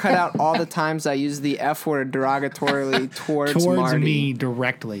out. Matt cut out all the times I used the F word derogatorily towards Marty. Me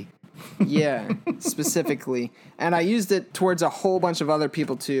directly. Yeah, specifically. And I used it towards a whole bunch of other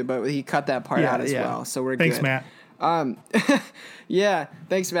people too, but he cut that part out as well. So we're Thanks, good. Matt. Yeah,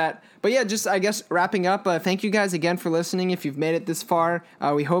 thanks, Matt. But yeah, just I guess wrapping up, thank you guys again for listening. If you've made it this far,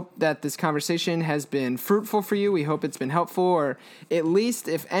 we hope that this conversation has been fruitful for you. We hope it's been helpful, or at least,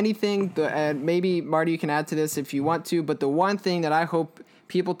 if anything, maybe Marty, you can add to this if you want to, but the one thing that I hope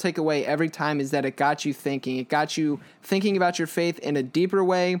people take away every time is that it got you thinking. It got you thinking about your faith in a deeper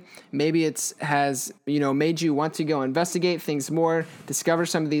way. Maybe it has, made you want to go investigate things more, discover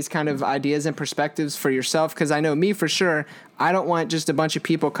some of these kind of ideas and perspectives for yourself. Because I know me for sure, I don't want just a bunch of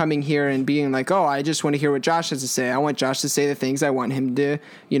people coming here and being like, oh, I just want to hear what Josh has to say. I want Josh to say the things I want him to,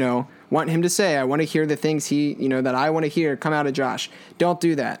 say. I want to hear the things that I want to hear come out of Josh. Don't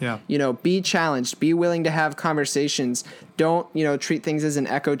do that. Yeah. Be challenged. Be willing to have conversations. Don't, treat things as an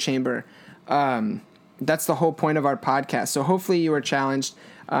echo chamber. That's the whole point of our podcast. So hopefully you were challenged,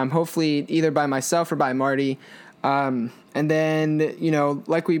 hopefully either by myself or by Marty. And then,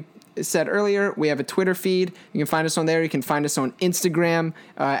 like we said earlier, we have a Twitter feed. You can find us on there. You can find us on Instagram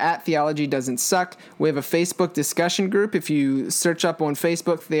at Theology Doesn't Suck. We have a Facebook discussion group. If you search up on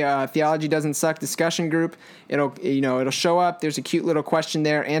Facebook, the Theology Doesn't Suck discussion group, it'll show up. There's a cute little question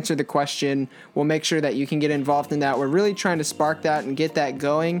there. Answer the question. We'll make sure that you can get involved in that. We're really trying to spark that and get that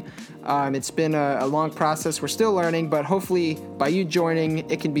going. It's been a long process. We're still learning, but hopefully by you joining,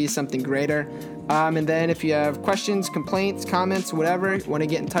 it can be something greater. And then if you have questions, complaints, comments, whatever, want to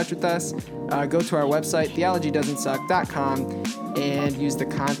get in touch with us, go to our website, theologydoesn'tsuck.com, and use the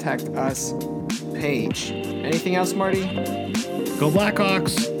Contact Us page. Anything else, Marty? Go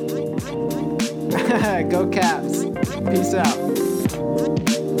Blackhawks. Go Caps. Peace out.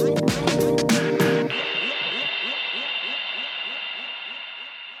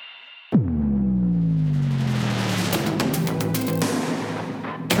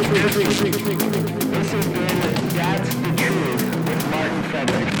 This has been That's the Truth with Martin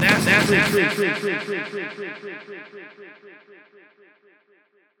Frederick. That's